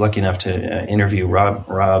lucky enough to interview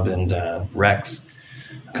Rob and Rex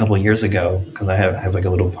a couple of years ago, because I have like a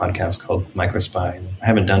little podcast called Microspy. I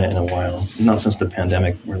haven't done it in a while, not since the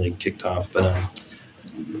pandemic really kicked off, but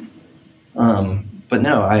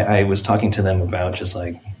no, I was talking to them about just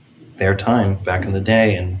like their time back in the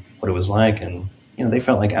day and what it was like, and you know, they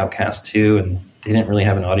felt like outcasts too, and they didn't really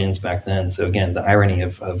have an audience back then. So again, the irony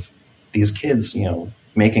of these kids, you know,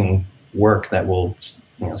 making work that will,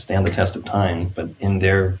 you know, stand the test of time, but in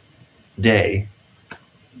their day,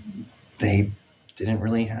 they didn't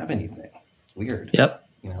really have anything. Weird. Yep.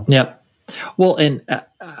 You know? Yep. Well, and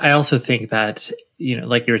I also think that, you know,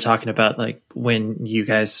 like you were talking about, like when you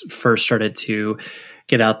guys first started to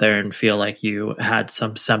get out there and feel like you had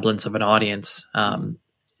some semblance of an audience,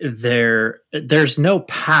 there's no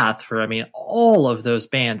path for, I mean, all of those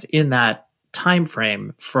bands in that time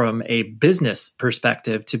frame from a business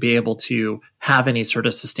perspective to be able to have any sort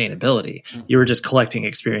of sustainability. You were just collecting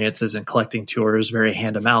experiences and collecting tours very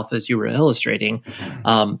hand to mouth, as you were illustrating.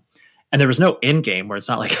 And there was no end game where it's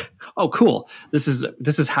not like, oh, cool, this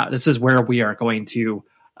is where we are going to,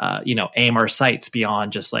 you know, aim our sights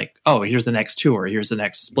beyond just like, oh, here's the next tour, here's the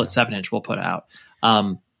next split 7-inch we'll put out.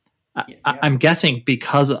 I'm guessing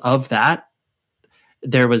because of that,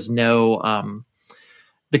 there was no,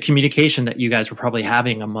 the communication that you guys were probably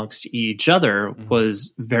having amongst each other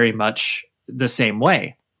was very much the same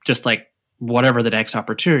way, just like whatever the next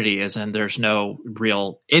opportunity is. And there's no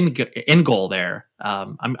real end goal there.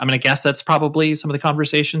 I'm going to guess that's probably some of the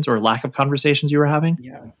conversations or lack of conversations you were having.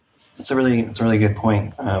 Yeah, it's a really good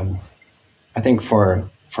point. I think for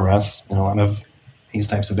us in a lot of these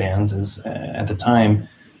types of bands is at the time,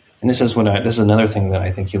 and this is another thing that I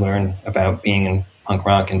think you learn about being in punk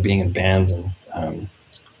rock and being in bands and,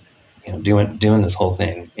 you know, doing this whole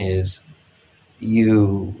thing, is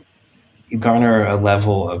you garner a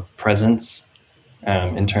level of presence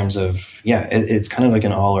in terms of, it's kind of like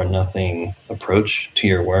an all or nothing approach to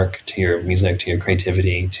your work, to your music, to your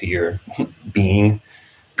creativity, to your being,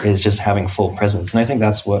 is just having full presence. And I think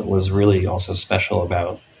that's what was really also special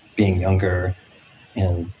about being younger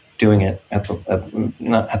and doing it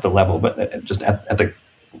not at the level, but just at the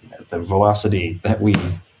velocity that we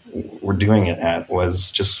were doing it at,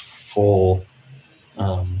 was just full.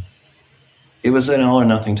 It was an all or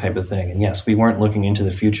nothing type of thing. And yes, we weren't looking into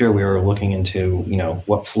the future. We were looking into, you know,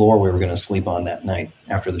 what floor we were going to sleep on that night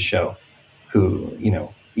after the show.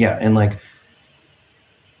 And like,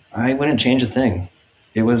 I wouldn't change a thing.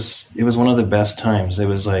 It was one of the best times. It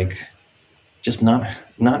was like just not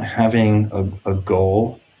having a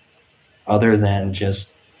goal other than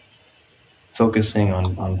just focusing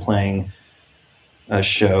on playing a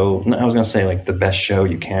show. I was going to say like the best show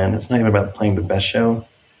you can. It's not even about playing the best show.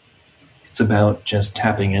 It's about just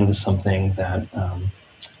tapping into something that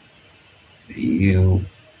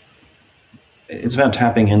it's about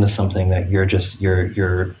tapping into something that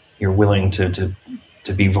you're willing to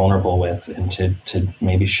be vulnerable with, and to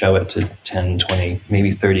maybe show it to 10, 20,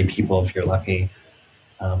 maybe 30 people if you're lucky.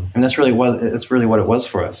 And that's really what it was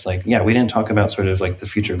for us. Like, yeah, we didn't talk about sort of like the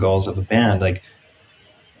future goals of the band. Like,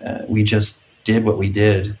 we just did what we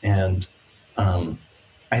did. And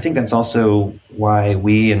I think that's also why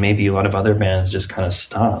we and maybe a lot of other bands just kind of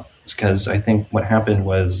stopped. Because I think what happened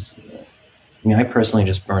was, I mean, I personally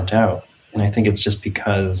just burnt out. And I think it's just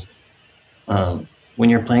because when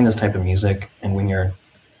you're playing this type of music and when you're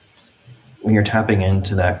tapping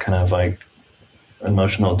into that kind of like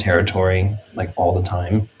emotional territory like all the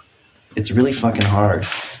time, it's really fucking hard.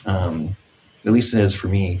 At least it is for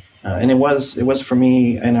me. And it was for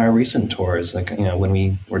me in our recent tours. Like, you know, when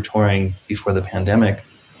we were touring before the pandemic,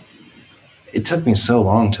 it took me so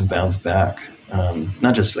long to bounce back.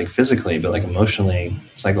 Not just like physically, but like emotionally,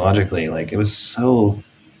 psychologically. Like it was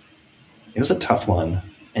a tough one.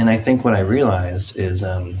 And I think what I realized is,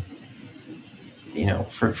 you know,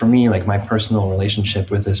 for me, like my personal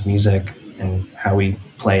relationship with this music and how we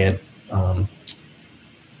play it.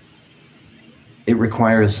 It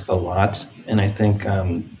requires a lot, and I think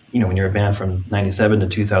when you're a band from '97 to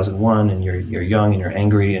 2001, and you're young and you're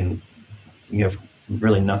angry, and you have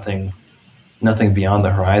really nothing beyond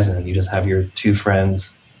the horizon. You just have your two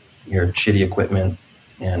friends, your shitty equipment,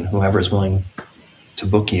 and whoever's willing to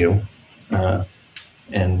book you.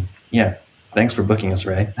 And yeah, thanks for booking us,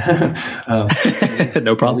 Ray.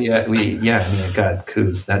 No problem. God,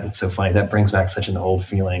 Coos. That's so funny. That brings back such an old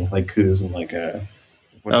feeling, like Coos and like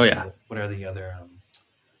what are the other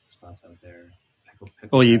spots out there?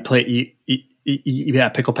 Well, you play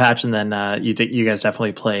Pickle Patch, and then you guys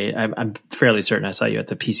definitely play. I'm fairly certain I saw you at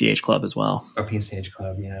the PCH Club as well. Or PCH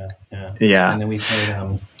Club, yeah. And then we played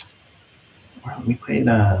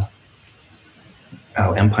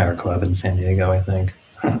Empire Club in San Diego, I think.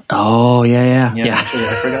 Oh yeah. Actually,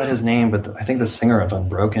 I forgot his name, but I think the singer of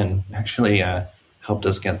Unbroken actually helped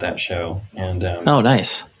us get that show. And oh,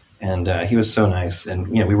 nice. And he was so nice. And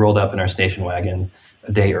we rolled up in our station wagon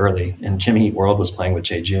a day early, and Jimmy Eat World was playing with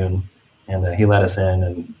Jay June, and he let us in,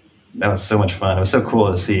 and that was so much fun. It was so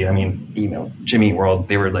cool to see. I mean, Jimmy Eat World,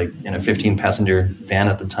 they were like in a 15-passenger van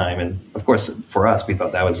at the time, and of course, for us, we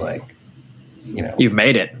thought that was like, you've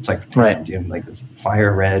made it. It's like, right, dude, like this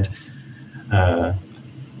fire red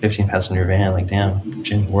 15-passenger van. Like, damn,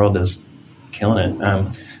 Jimmy Eat World is killing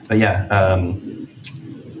it. But yeah.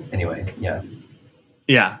 Anyway, yeah.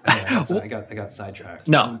 Yeah. I got sidetracked.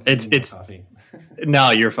 No, it's coffee.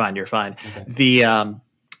 No, you're fine. Okay.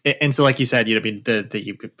 And so, like you said,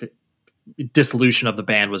 the dissolution of the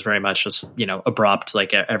band was very much just, abrupt.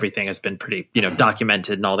 Like everything has been pretty,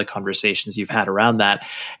 documented, and all the conversations you've had around that.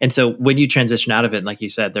 And so when you transition out of it, and like you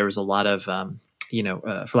said, there was a lot of,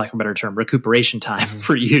 for lack of a better term, recuperation time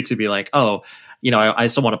for you to be like, oh, I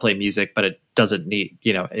still want to play music, but it doesn't need,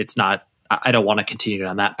 it's not, I don't want to continue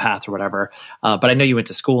on that path or whatever. But I know you went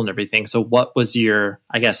to school and everything. So what was your,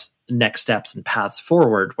 I guess, next steps and paths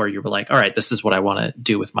forward where you were like, all right, this is what I want to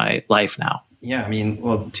do with my life now? Yeah.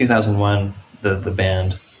 2001, the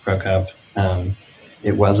band broke up.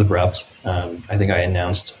 It was abrupt. I think I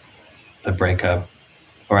announced the breakup,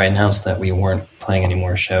 or I announced that we weren't playing any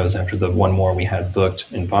more shows after the one more we had booked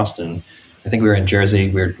in Boston. I think we were in Jersey.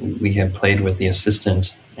 We had played with The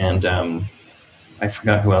Assistant, and I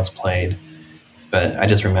forgot who else played, but I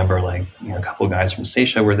just remember a couple of guys from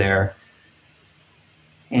Seisha were there.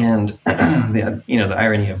 And the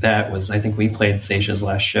irony of that was I think we played Seisha's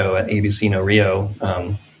last show at ABC No Rio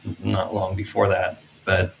not long before that.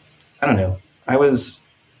 But I don't know. I was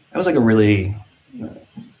like a really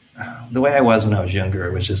the way I was when I was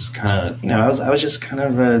younger was just kind of I was just kind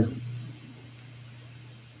of a.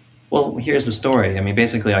 Well, here's the story. I mean,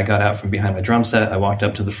 basically, I got out from behind my drum set. I walked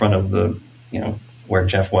up to the front of the where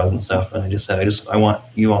Jeff was and stuff, and I just said, I want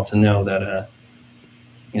you all to know that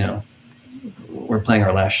we're playing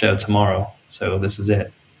our last show tomorrow, so this is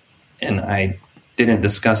it. And I didn't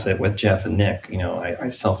discuss it with Jeff and Nick. I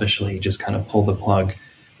selfishly just kind of pulled the plug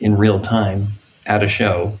in real time at a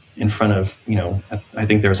show in front of, I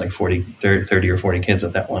think there was like 30 or 40 kids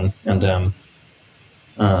at that one. And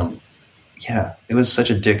it was such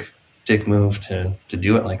a dick move to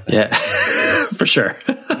do it like that. Yeah, for sure.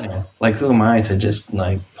 Like, who am I to just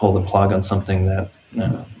pull the plug on something that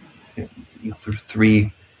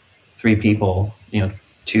three people,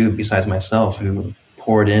 two besides myself, who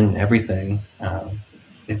poured in everything.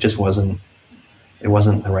 It just wasn't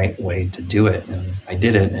the right way to do it, and I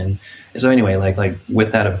did it. And so anyway, like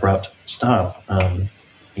with that abrupt stop, I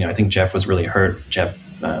think Jeff was really hurt. Jeff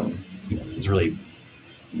was really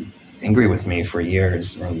angry with me for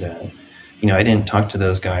years, and I didn't talk to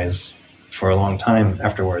those guys for a long time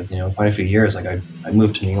afterwards. Quite a few years. Like I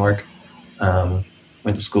moved to New York,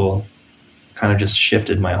 went to school, kind of just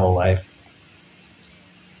shifted my whole life.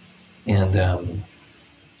 And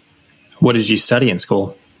what did you study in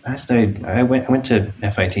school? I went to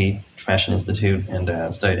FIT, Fashion Institute,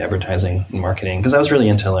 and studied advertising and marketing because I was really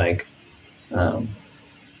into like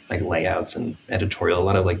layouts and editorial, a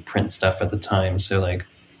lot of print stuff at the time. So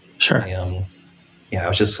sure. And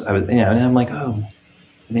I'm like, oh,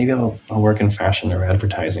 maybe I'll work in fashion or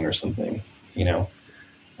advertising or something,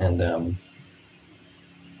 and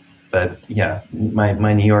but yeah,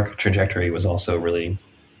 my New York trajectory was also really.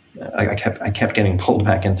 I kept getting pulled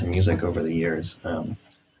back into music over the years.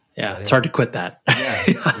 It's hard to quit that.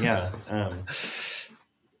 Yeah.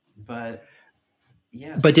 But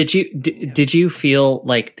yeah. But did you feel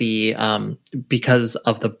like the because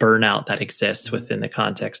of the burnout that exists within the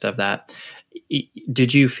context of that?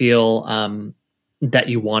 Did you feel that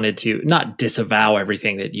you wanted to not disavow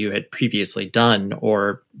everything that you had previously done,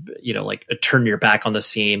 or, like turn your back on the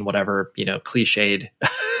scene, whatever, cliched No,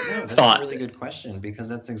 that's thought? a really good question, because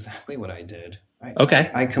that's exactly what I did.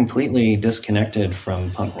 Okay. I completely disconnected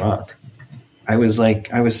from punk rock. I was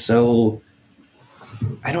so,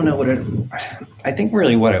 I don't know what I think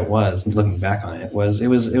really what it was, looking back on it was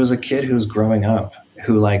a kid who was growing up,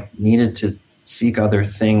 who like needed to seek other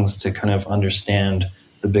things to kind of understand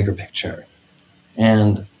the bigger picture.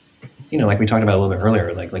 And, like we talked about a little bit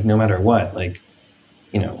earlier, like no matter what, like,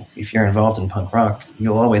 if you're involved in punk rock,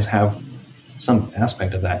 you'll always have some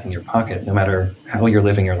aspect of that in your pocket, no matter how you're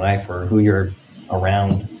living your life or who you're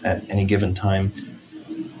around at any given time.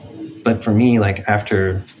 But for me, like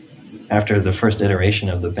after the first iteration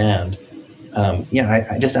of the band,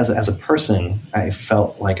 I just as a person, I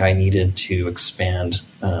felt like I needed to expand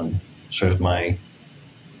sort of my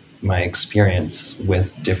experience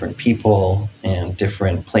with different people and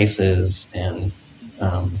different places, and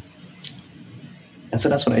so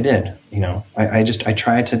that's what I did. I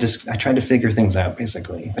tried to figure things out.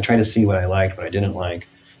 Basically, I tried to see what I liked, what I didn't like,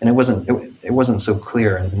 and it wasn't so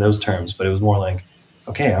clear in those terms. But it was more like,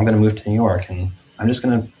 okay, I'm going to move to New York, and I'm just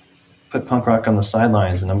going to put punk rock on the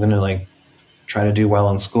sidelines, and I'm going to like try to do well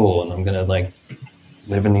in school, and I'm going to like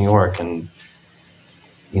live in New York, and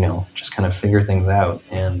just kind of figure things out.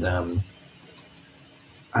 And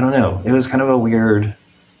I don't know, it was kind of a weird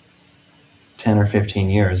 10 or 15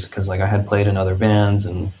 years, because like I had played in other bands,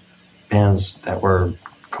 and bands that were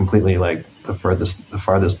completely like the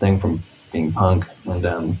farthest thing from being punk. And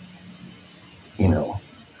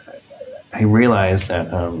I realized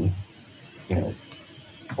that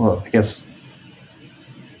well,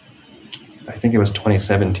 I think it was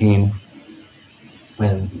 2017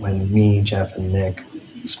 when me, Jeff, and Nick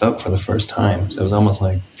spoke for the first time. So it was almost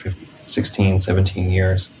like 16, 17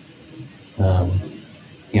 years,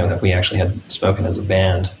 that we actually had spoken as a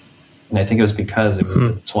band. And I think it was because it was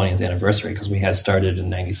the 20th anniversary, because we had started in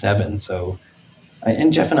 97. So,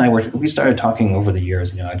 and Jeff and I we started talking over the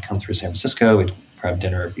years. I'd come through San Francisco, we'd grab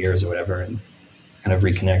dinner or beers or whatever, and kind of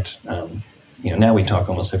reconnect. Now we talk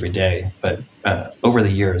almost every day, but over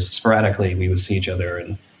the years, sporadically, we would see each other,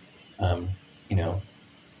 and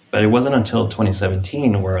but it wasn't until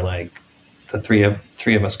 2017 where like the three of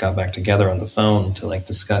us got back together on the phone to like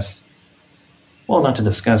discuss. Well, not to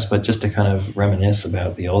discuss, but just to kind of reminisce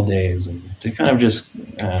about the old days, and to kind of just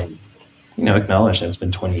acknowledge that it's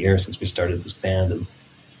been 20 years since we started this band.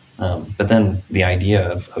 And but then the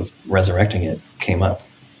idea of resurrecting it came up,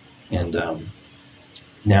 and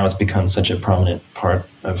now it's become such a prominent part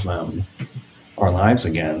of our lives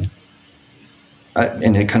again.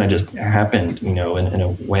 And it kind of just happened, in a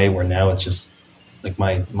way where now it's just like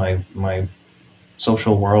my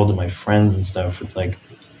social world and my friends and stuff. It's like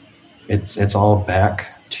it's all back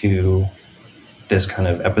to this kind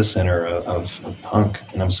of epicenter of punk,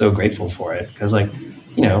 and I'm so grateful for it, because like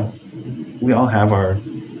we all have our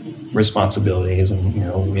responsibilities, and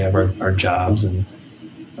we have our jobs and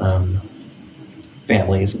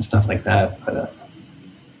families and stuff like that. But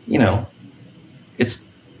it's,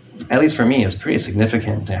 at least for me, it's pretty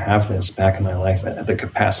significant to have this back in my life at the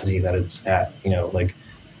capacity that it's at.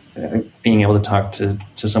 Being able to talk to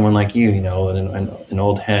someone like you, an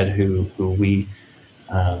old head who we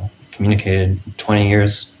communicated 20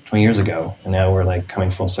 years ago, and now we're like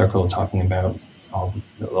coming full circle talking about all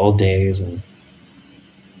the old days. And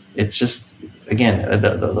it's just, again,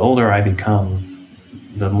 the older I become,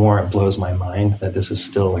 the more it blows my mind that this is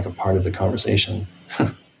still like a part of the conversation.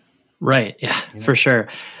 Right. Yeah, for sure.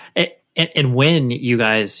 And when you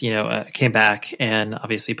guys, came back and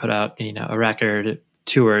obviously put out, a record,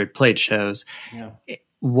 toured, played shows,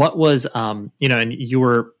 what was, and you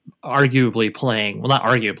were arguably playing, well, not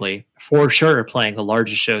arguably, for sure playing the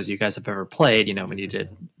largest shows you guys have ever played, when you did.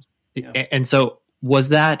 Yeah. And so was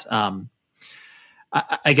that,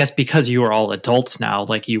 I guess because you were all adults now,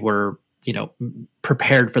 like you were,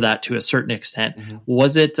 prepared for that to a certain extent. Mm-hmm.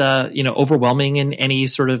 Was it, overwhelming in any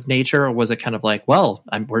sort of nature, or was it kind of like, well,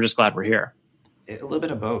 we're just glad we're here? A little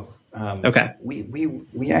bit of both. Okay.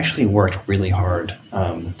 We actually worked really hard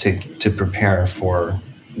to prepare for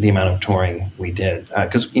the amount of touring we did,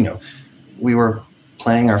 because we were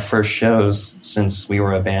playing our first shows since we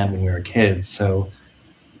were a band when we were kids, so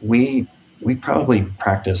we probably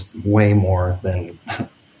practiced way more than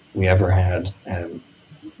we ever had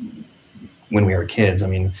when we were kids. I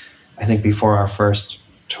mean, I think before our first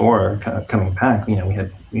tour coming back, we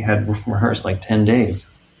had rehearsed like 10 days.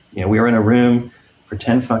 We were in a room for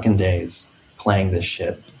 10 fucking days playing this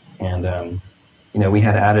shit. And, we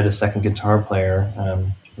had added a second guitar player,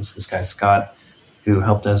 this guy Scott, who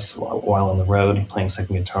helped us while on the road playing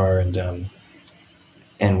second guitar,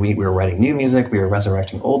 and we were writing new music, we were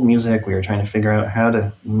resurrecting old music, we were trying to figure out how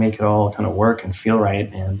to make it all kind of work and feel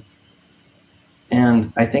right, and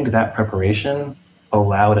I think that preparation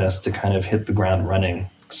allowed us to kind of hit the ground running.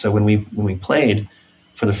 So when we played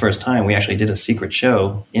for the first time, we actually did a secret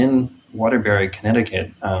show in Waterbury,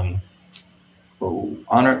 Connecticut.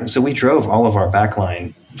 So we drove all of our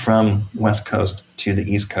backline from West Coast to the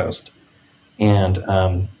East Coast, and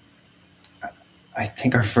I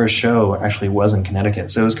think our first show actually was in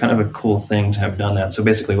Connecticut. So it was kind of a cool thing to have done that. So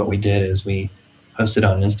basically, what we did is we posted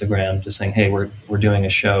on Instagram just saying, "Hey, we're doing a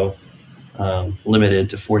show." Limited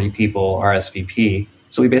to 40 people, RSVP.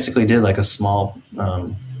 So we basically did like a small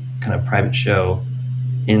kind of private show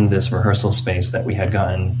in this rehearsal space that we had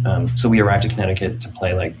gotten. So we arrived to Connecticut to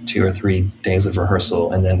play like 2 or 3 days of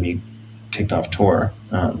rehearsal, and then we kicked off tour.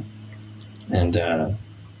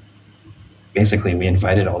 Basically we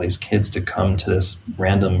invited all these kids to come to this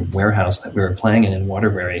random warehouse that we were playing in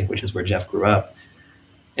Waterbury, which is where Jeff grew up.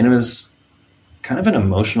 And it was kind of an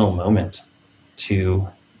emotional moment to,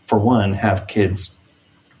 for one, have kids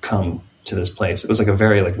come to this place. It was like a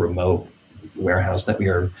very like remote warehouse that we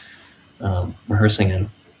were rehearsing in.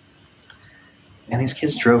 And these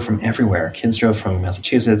kids drove from everywhere. Kids drove from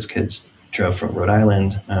Massachusetts, kids drove from Rhode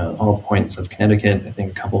Island, all points of Connecticut, I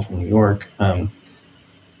think a couple from New York.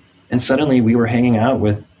 And suddenly we were hanging out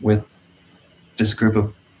with this group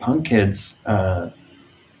of punk kids.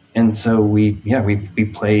 And so we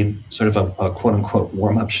played sort of a quote unquote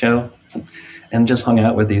warm-up show and just hung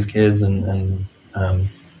out with these kids and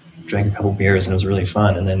drank a couple beers, and it was really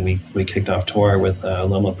fun. And then we kicked off tour with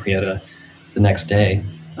Loma Prieta the next day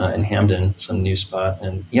in Hamden, some new spot.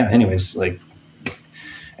 And anyways,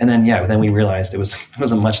 then we realized it was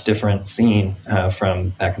a much different scene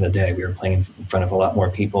from back in the day. We were playing in front of a lot more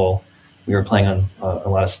people. We were playing on a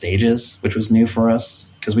lot of stages, which was new for us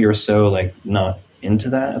because we were so like not into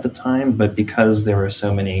that at the time. But because there were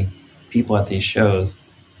so many people at these shows,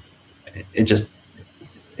 it just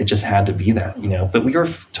had to be that, But we were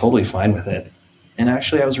totally fine with it. And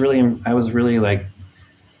actually, I was really like,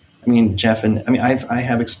 Jeff and I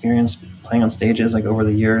have experience playing on stages like over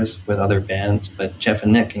the years with other bands, but Jeff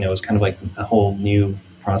and Nick, it was kind of like a whole new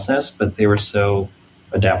process, but they were so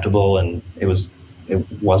adaptable, and it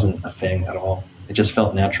wasn't a thing at all. It just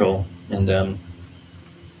felt natural, and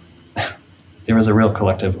there was a real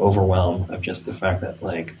collective overwhelm of just the fact that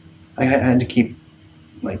like I had to keep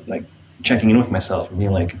like checking in with myself and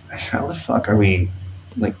being like, how the fuck are we,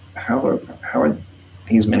 like, how are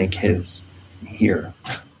these many kids here?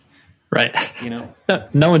 Right.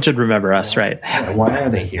 No one should remember us, right? Why are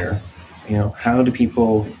they here? How do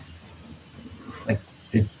people, like,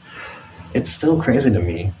 it's still crazy to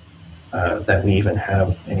me that we even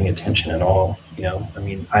have any attention at all.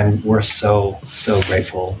 We're so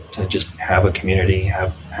grateful to just have a community,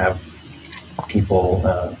 have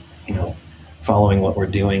people, following what we're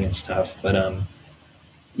doing and stuff. But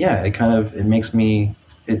it makes me,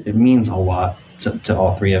 it means a lot to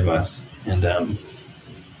all three of us. And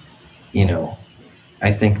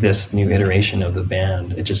I think this new iteration of the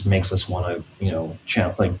band, it just makes us want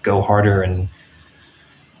to go harder and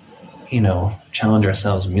challenge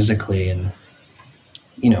ourselves musically. And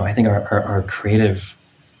I think our creative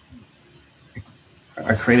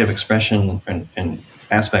expression and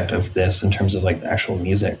aspect of this in terms of like the actual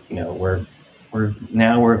music,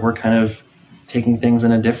 we're kind of taking things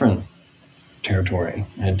in a different territory,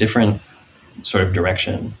 in a different sort of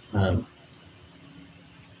direction, and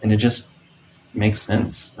it just makes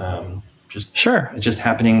sense. Sure, it's just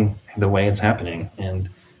happening the way it's happening, and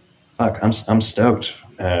fuck, I'm stoked.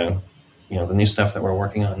 The new stuff that we're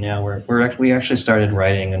working on now. We actually started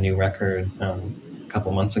writing a new record a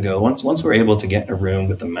couple months ago. Once we're able to get in a room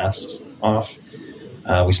with the masks off,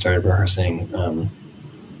 we started rehearsing.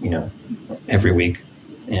 Every week,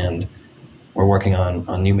 and we're working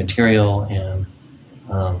on new material, and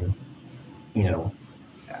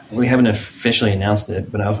we haven't officially announced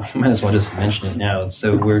it, but I might as well just mention it now.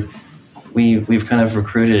 So we've kind of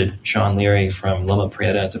recruited Sean Leary from Loma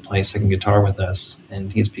Prieta to play second guitar with us,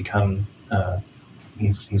 and he's become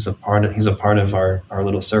he's a part of our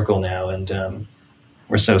little circle now, and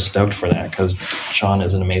we're so stoked for that because Sean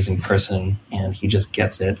is an amazing person and he just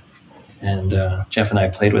gets it. And Jeff and I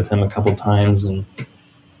played with him a couple times, and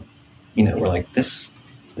we're like, this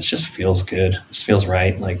just feels good. This feels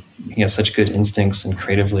right. Like, he has such good instincts, and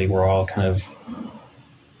creatively we're all kind of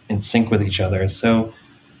in sync with each other. So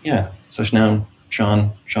so now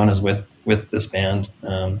Sean is with this band.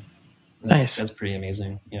 Nice. That's pretty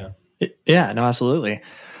amazing. Yeah, no, absolutely.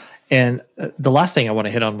 And the last thing I want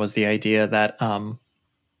to hit on was the idea that,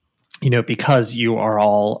 because you are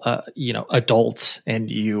all, adults and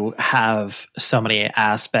you have so many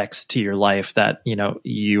aspects to your life that,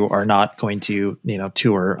 you are not going to,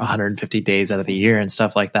 tour 150 days out of the year and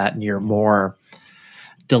stuff like that. And you're more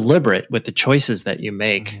deliberate with the choices that you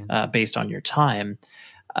make based on your time.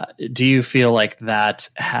 Do you feel like that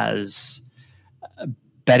has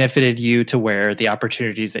benefited you to where the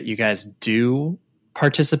opportunities that you guys do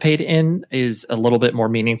participate in is a little bit more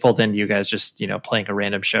meaningful than you guys just, playing a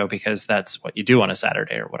random show because that's what you do on a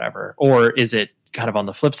Saturday or whatever? Or is it kind of on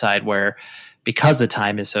the flip side where because the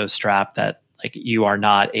time is so strapped that like you are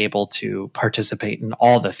not able to participate in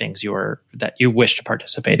all the things that you wish to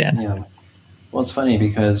participate in? Yeah. Well, it's funny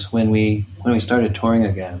because when we started touring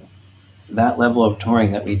again, that level of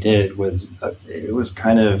touring that we did was we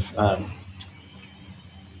kind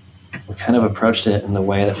of approached it in the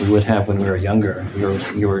way that we would have when we were younger.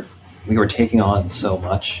 We were taking on so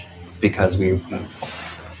much because we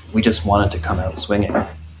just wanted to come out swinging,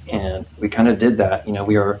 and we kind of did that.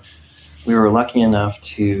 We were lucky enough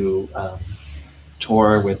to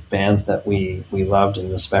tour with bands that we loved and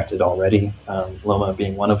respected already. Loma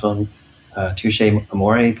being one of them, Touche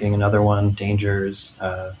Amore being another one, Dangers,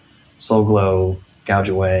 Soul Glow, Gouge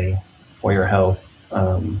Away, For Your Health,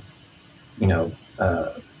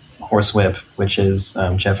 Horsewhip, which is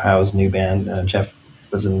Jeff Howe's new band. Jeff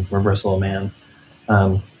was in Reversal of Man.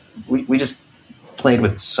 We just played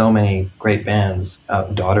with so many great bands.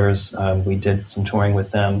 Daughters, we did some touring with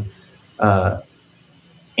them.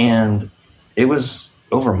 And it was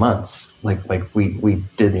over months. Like we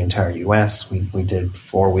did the entire US. We did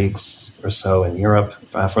 4 weeks or so in Europe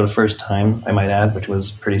for the first time, I might add, which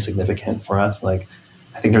was pretty significant for us. Like,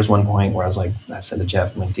 I think there's one point where I said to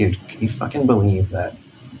Jeff, I'm like, dude, can you fucking believe that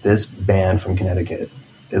this band from Connecticut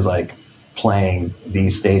is like playing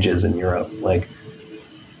these stages in Europe? Like,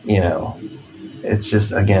 it's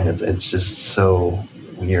just, again, it's just so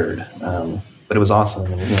weird. But it was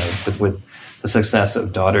awesome. And, with the success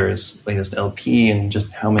of Daughter's latest LP and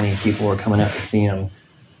just how many people were coming out to see them,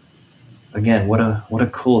 again, what a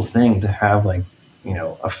cool thing to have, like,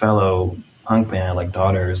 a fellow punk band like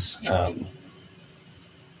Daughters,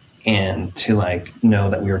 and to like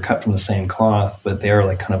know that we were cut from the same cloth, but they were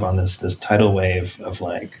like kind of on this tidal wave of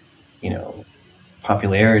like,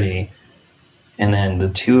 popularity. And then the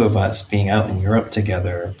two of us being out in Europe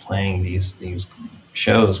together, playing these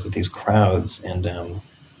shows with these crowds, and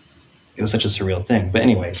it was such a surreal thing. But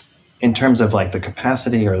anyway, in terms of like the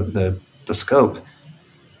capacity or the scope,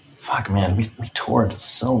 fuck man, we toured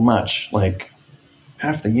so much, like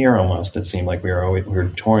half the year almost. It seemed like we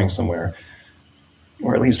were touring somewhere,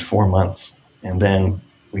 or at least 4 months. And then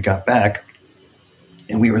we got back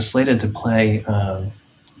and we were slated to play a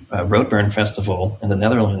Roadburn Festival in the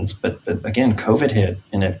Netherlands. But again, COVID hit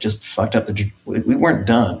and it just fucked up we weren't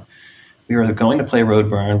done. We were going to play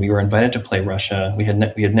Roadburn. We were invited to play Russia. We had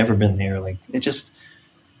never been there. Like, it just,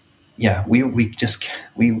 yeah, we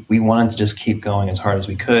wanted to just keep going as hard as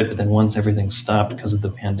we could. But then once everything stopped because of the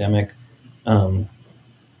pandemic,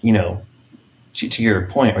 to your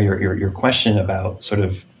point or your question about sort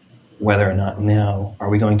of whether or not now are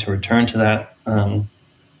we going to return to that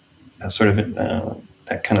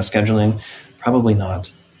that kind of scheduling? Probably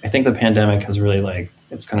not. I think the pandemic has really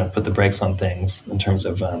it's kind of put the brakes on things in terms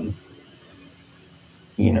of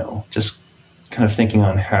just kind of thinking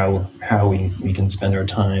on how we can spend our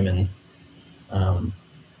time, and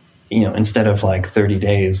instead of like 30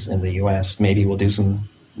 days in the US, maybe we'll do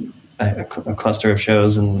a cluster of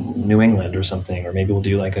shows in New England or something, or maybe we'll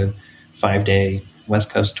do like a 5-day West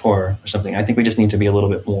Coast tour or something. I think we just need to be a little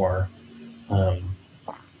bit more,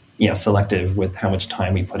 selective with how much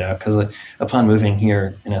time we put out. Because upon moving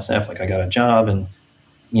here in SF, I got a job, and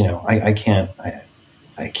I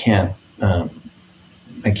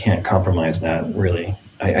can't compromise that really.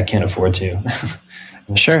 I can't afford to.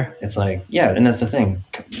 Sure. It's like, yeah, and that's the thing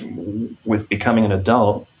with becoming an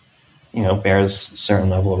adult. Bears a certain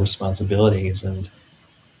level of responsibilities, and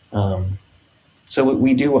so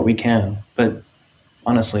we do what we can. But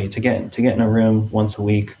honestly, to get in a room once a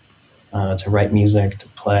week, to write music, to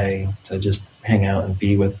play, to just hang out and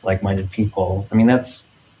be with like-minded people. I mean, that's,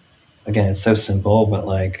 again, it's so simple, but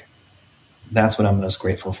that's what I'm most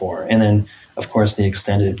grateful for. And then, of course, the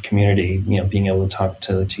extended community. Being able to talk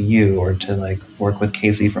to you, or to work with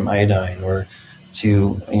Casey from Iodine, or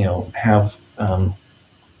to have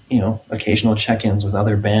occasional check-ins with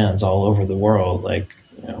other bands all over the world.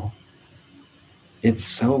 It's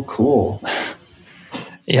so cool.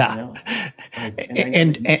 Yeah. And I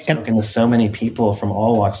know that you've spoken to so many people from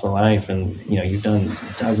all walks of life, and you've done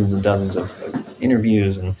dozens and dozens of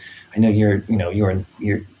interviews, and I know you're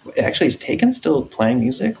actually, is Taken still playing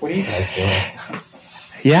music? What are you guys doing?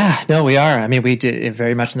 Yeah, no, we are. I mean, we did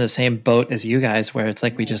very much in the same boat as you guys, where it's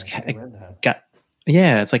like we just got.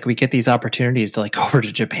 Yeah, it's like we get these opportunities to like go over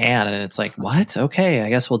to Japan, and it's like, what? Okay, I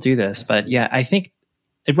guess we'll do this. But yeah, I think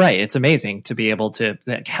right. It's amazing to be able to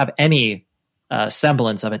have any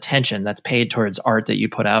semblance of attention that's paid towards art that you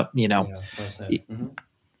put out. Yeah, that's it. Mm-hmm.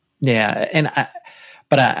 Yeah, and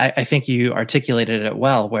I think you articulated it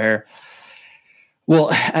well. Where,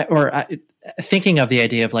 well, thinking of the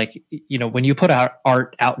idea of like, when you put out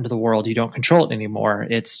art out into the world, you don't control it anymore.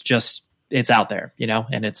 It's out there,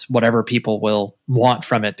 and it's whatever people will want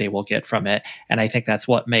from it, they will get from it. And I think that's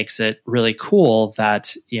what makes it really cool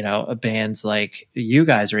that, bands like you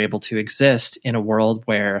guys are able to exist in a world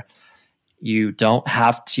where you don't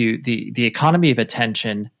have to, the economy of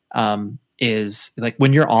attention, is like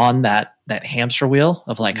when you're on that hamster wheel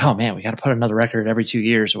of like, oh man, we got to put another record every 2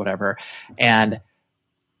 years or whatever. And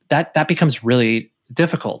that becomes really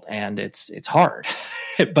difficult and it's hard.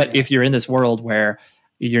 But if you're in this world where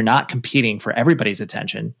you're not competing for everybody's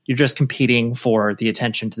attention, you're just competing for the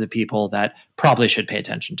attention to the people that probably should pay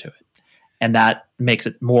attention to it. And that makes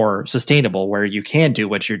it more sustainable where you can do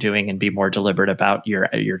what you're doing and be more deliberate about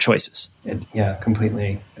your choices. Yeah,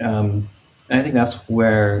 completely. And I think that's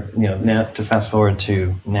where, now to fast forward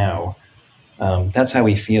to now, that's how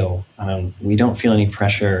we feel. We don't feel any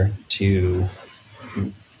pressure to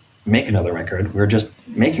make another record. We're just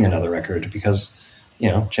making another record because,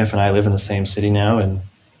 Jeff and I live in the same city now, and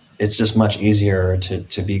it's just much easier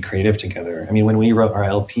to be creative together. I mean, when we wrote our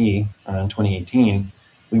LP in 2018,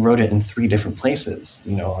 we wrote it in 3 different places.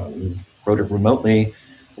 We wrote it remotely.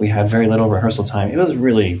 We had very little rehearsal time. It was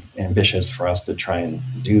really ambitious for us to try and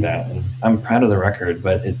do that. And I'm proud of the record,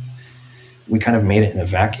 but we kind of made it in a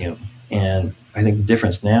vacuum. And I think the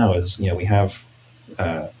difference now is, we have,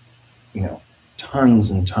 tons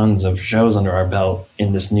and tons of shows under our belt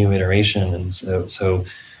in this new iteration. And so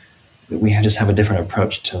we just have a different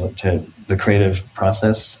approach to the creative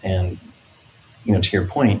process. And, to your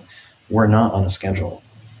point, we're not on a schedule.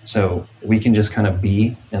 So we can just kind of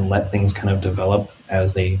be and let things kind of develop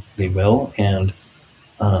as they will. And,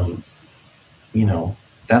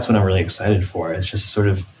 that's what I'm really excited for. It's just sort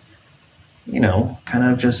of,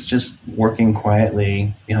 kind of just working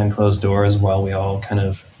quietly behind closed doors while we all kind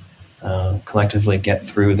of collectively get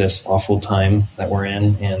through this awful time that we're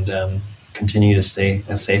in and continue to stay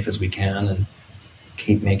as safe as we can and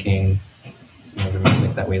keep making the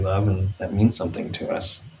music that we love and that means something to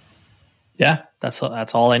us. Yeah, that's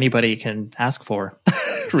all anybody can ask for,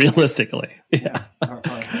 realistically. Yeah, our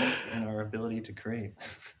hope and our ability to create.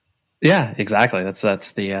 Yeah, exactly. That's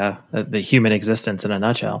the human existence in a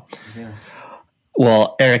nutshell. Yeah.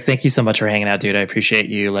 Well, Erik, thank you so much for hanging out, dude. I appreciate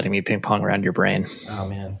you letting me ping pong around your brain. Oh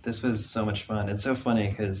man, this was so much fun. It's so funny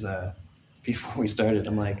because before we started,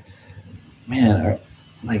 I'm like, man,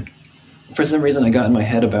 for some reason I got in my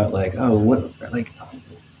head about what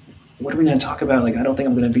are we going to talk about? Like, I don't think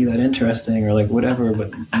I'm going to be that interesting or like whatever,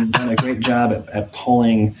 but you've done a great job at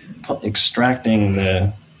extracting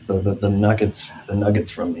the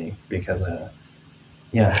nuggets from me because, I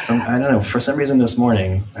don't know. For some reason this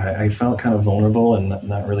morning, I felt kind of vulnerable and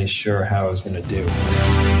not really sure how I was going to do.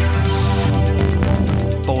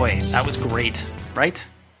 Boy, that was great, right?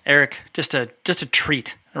 Erik, just a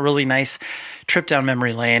treat. A really nice trip down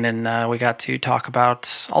memory lane, and we got to talk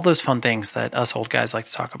about all those fun things that us old guys like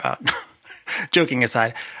to talk about. Joking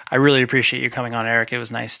aside, I really appreciate you coming on, Erik. It was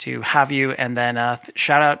nice to have you, and then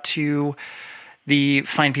shout out to the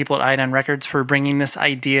fine people at Iodine Records for bringing this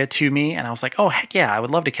idea to me, and I was like, oh, heck yeah, I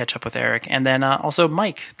would love to catch up with Erik. And then also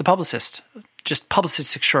Mike, the publicist, just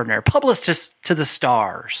publicist extraordinaire, publicist to the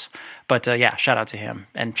stars. But shout out to him,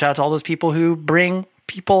 and shout out to all those people who bring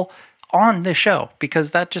people on this show, because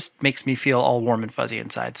that just makes me feel all warm and fuzzy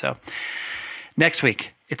inside. So next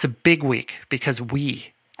week, it's a big week because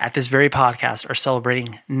we, at this very podcast, are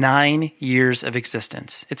celebrating 9 years of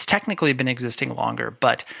existence. It's technically been existing longer,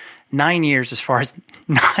 but 9 years as far as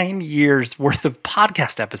 9 years worth of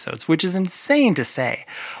podcast episodes, which is insane to say.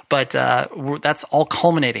 But that's all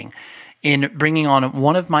culminating in bringing on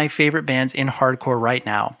one of my favorite bands in hardcore right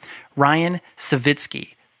now, Ryan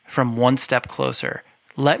Savitsky from One Step Closer.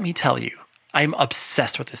 Let me tell you, I'm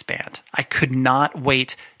obsessed with this band. I could not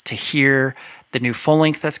wait to hear the new full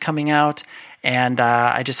length that's coming out, and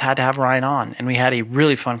I just had to have Ryan on, and we had a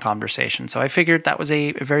really fun conversation. So I figured that was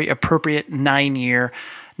a very appropriate 9-year,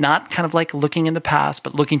 not kind of like looking in the past,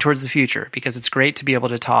 but looking towards the future, because it's great to be able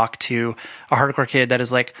to talk to a hardcore kid that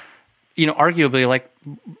is like arguably like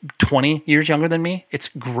 20 years younger than me. It's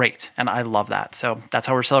great. And I love that. So that's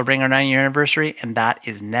how we're celebrating our 9-year anniversary. And that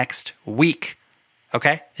is next week.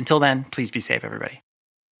 Okay. Until then, please be safe, everybody.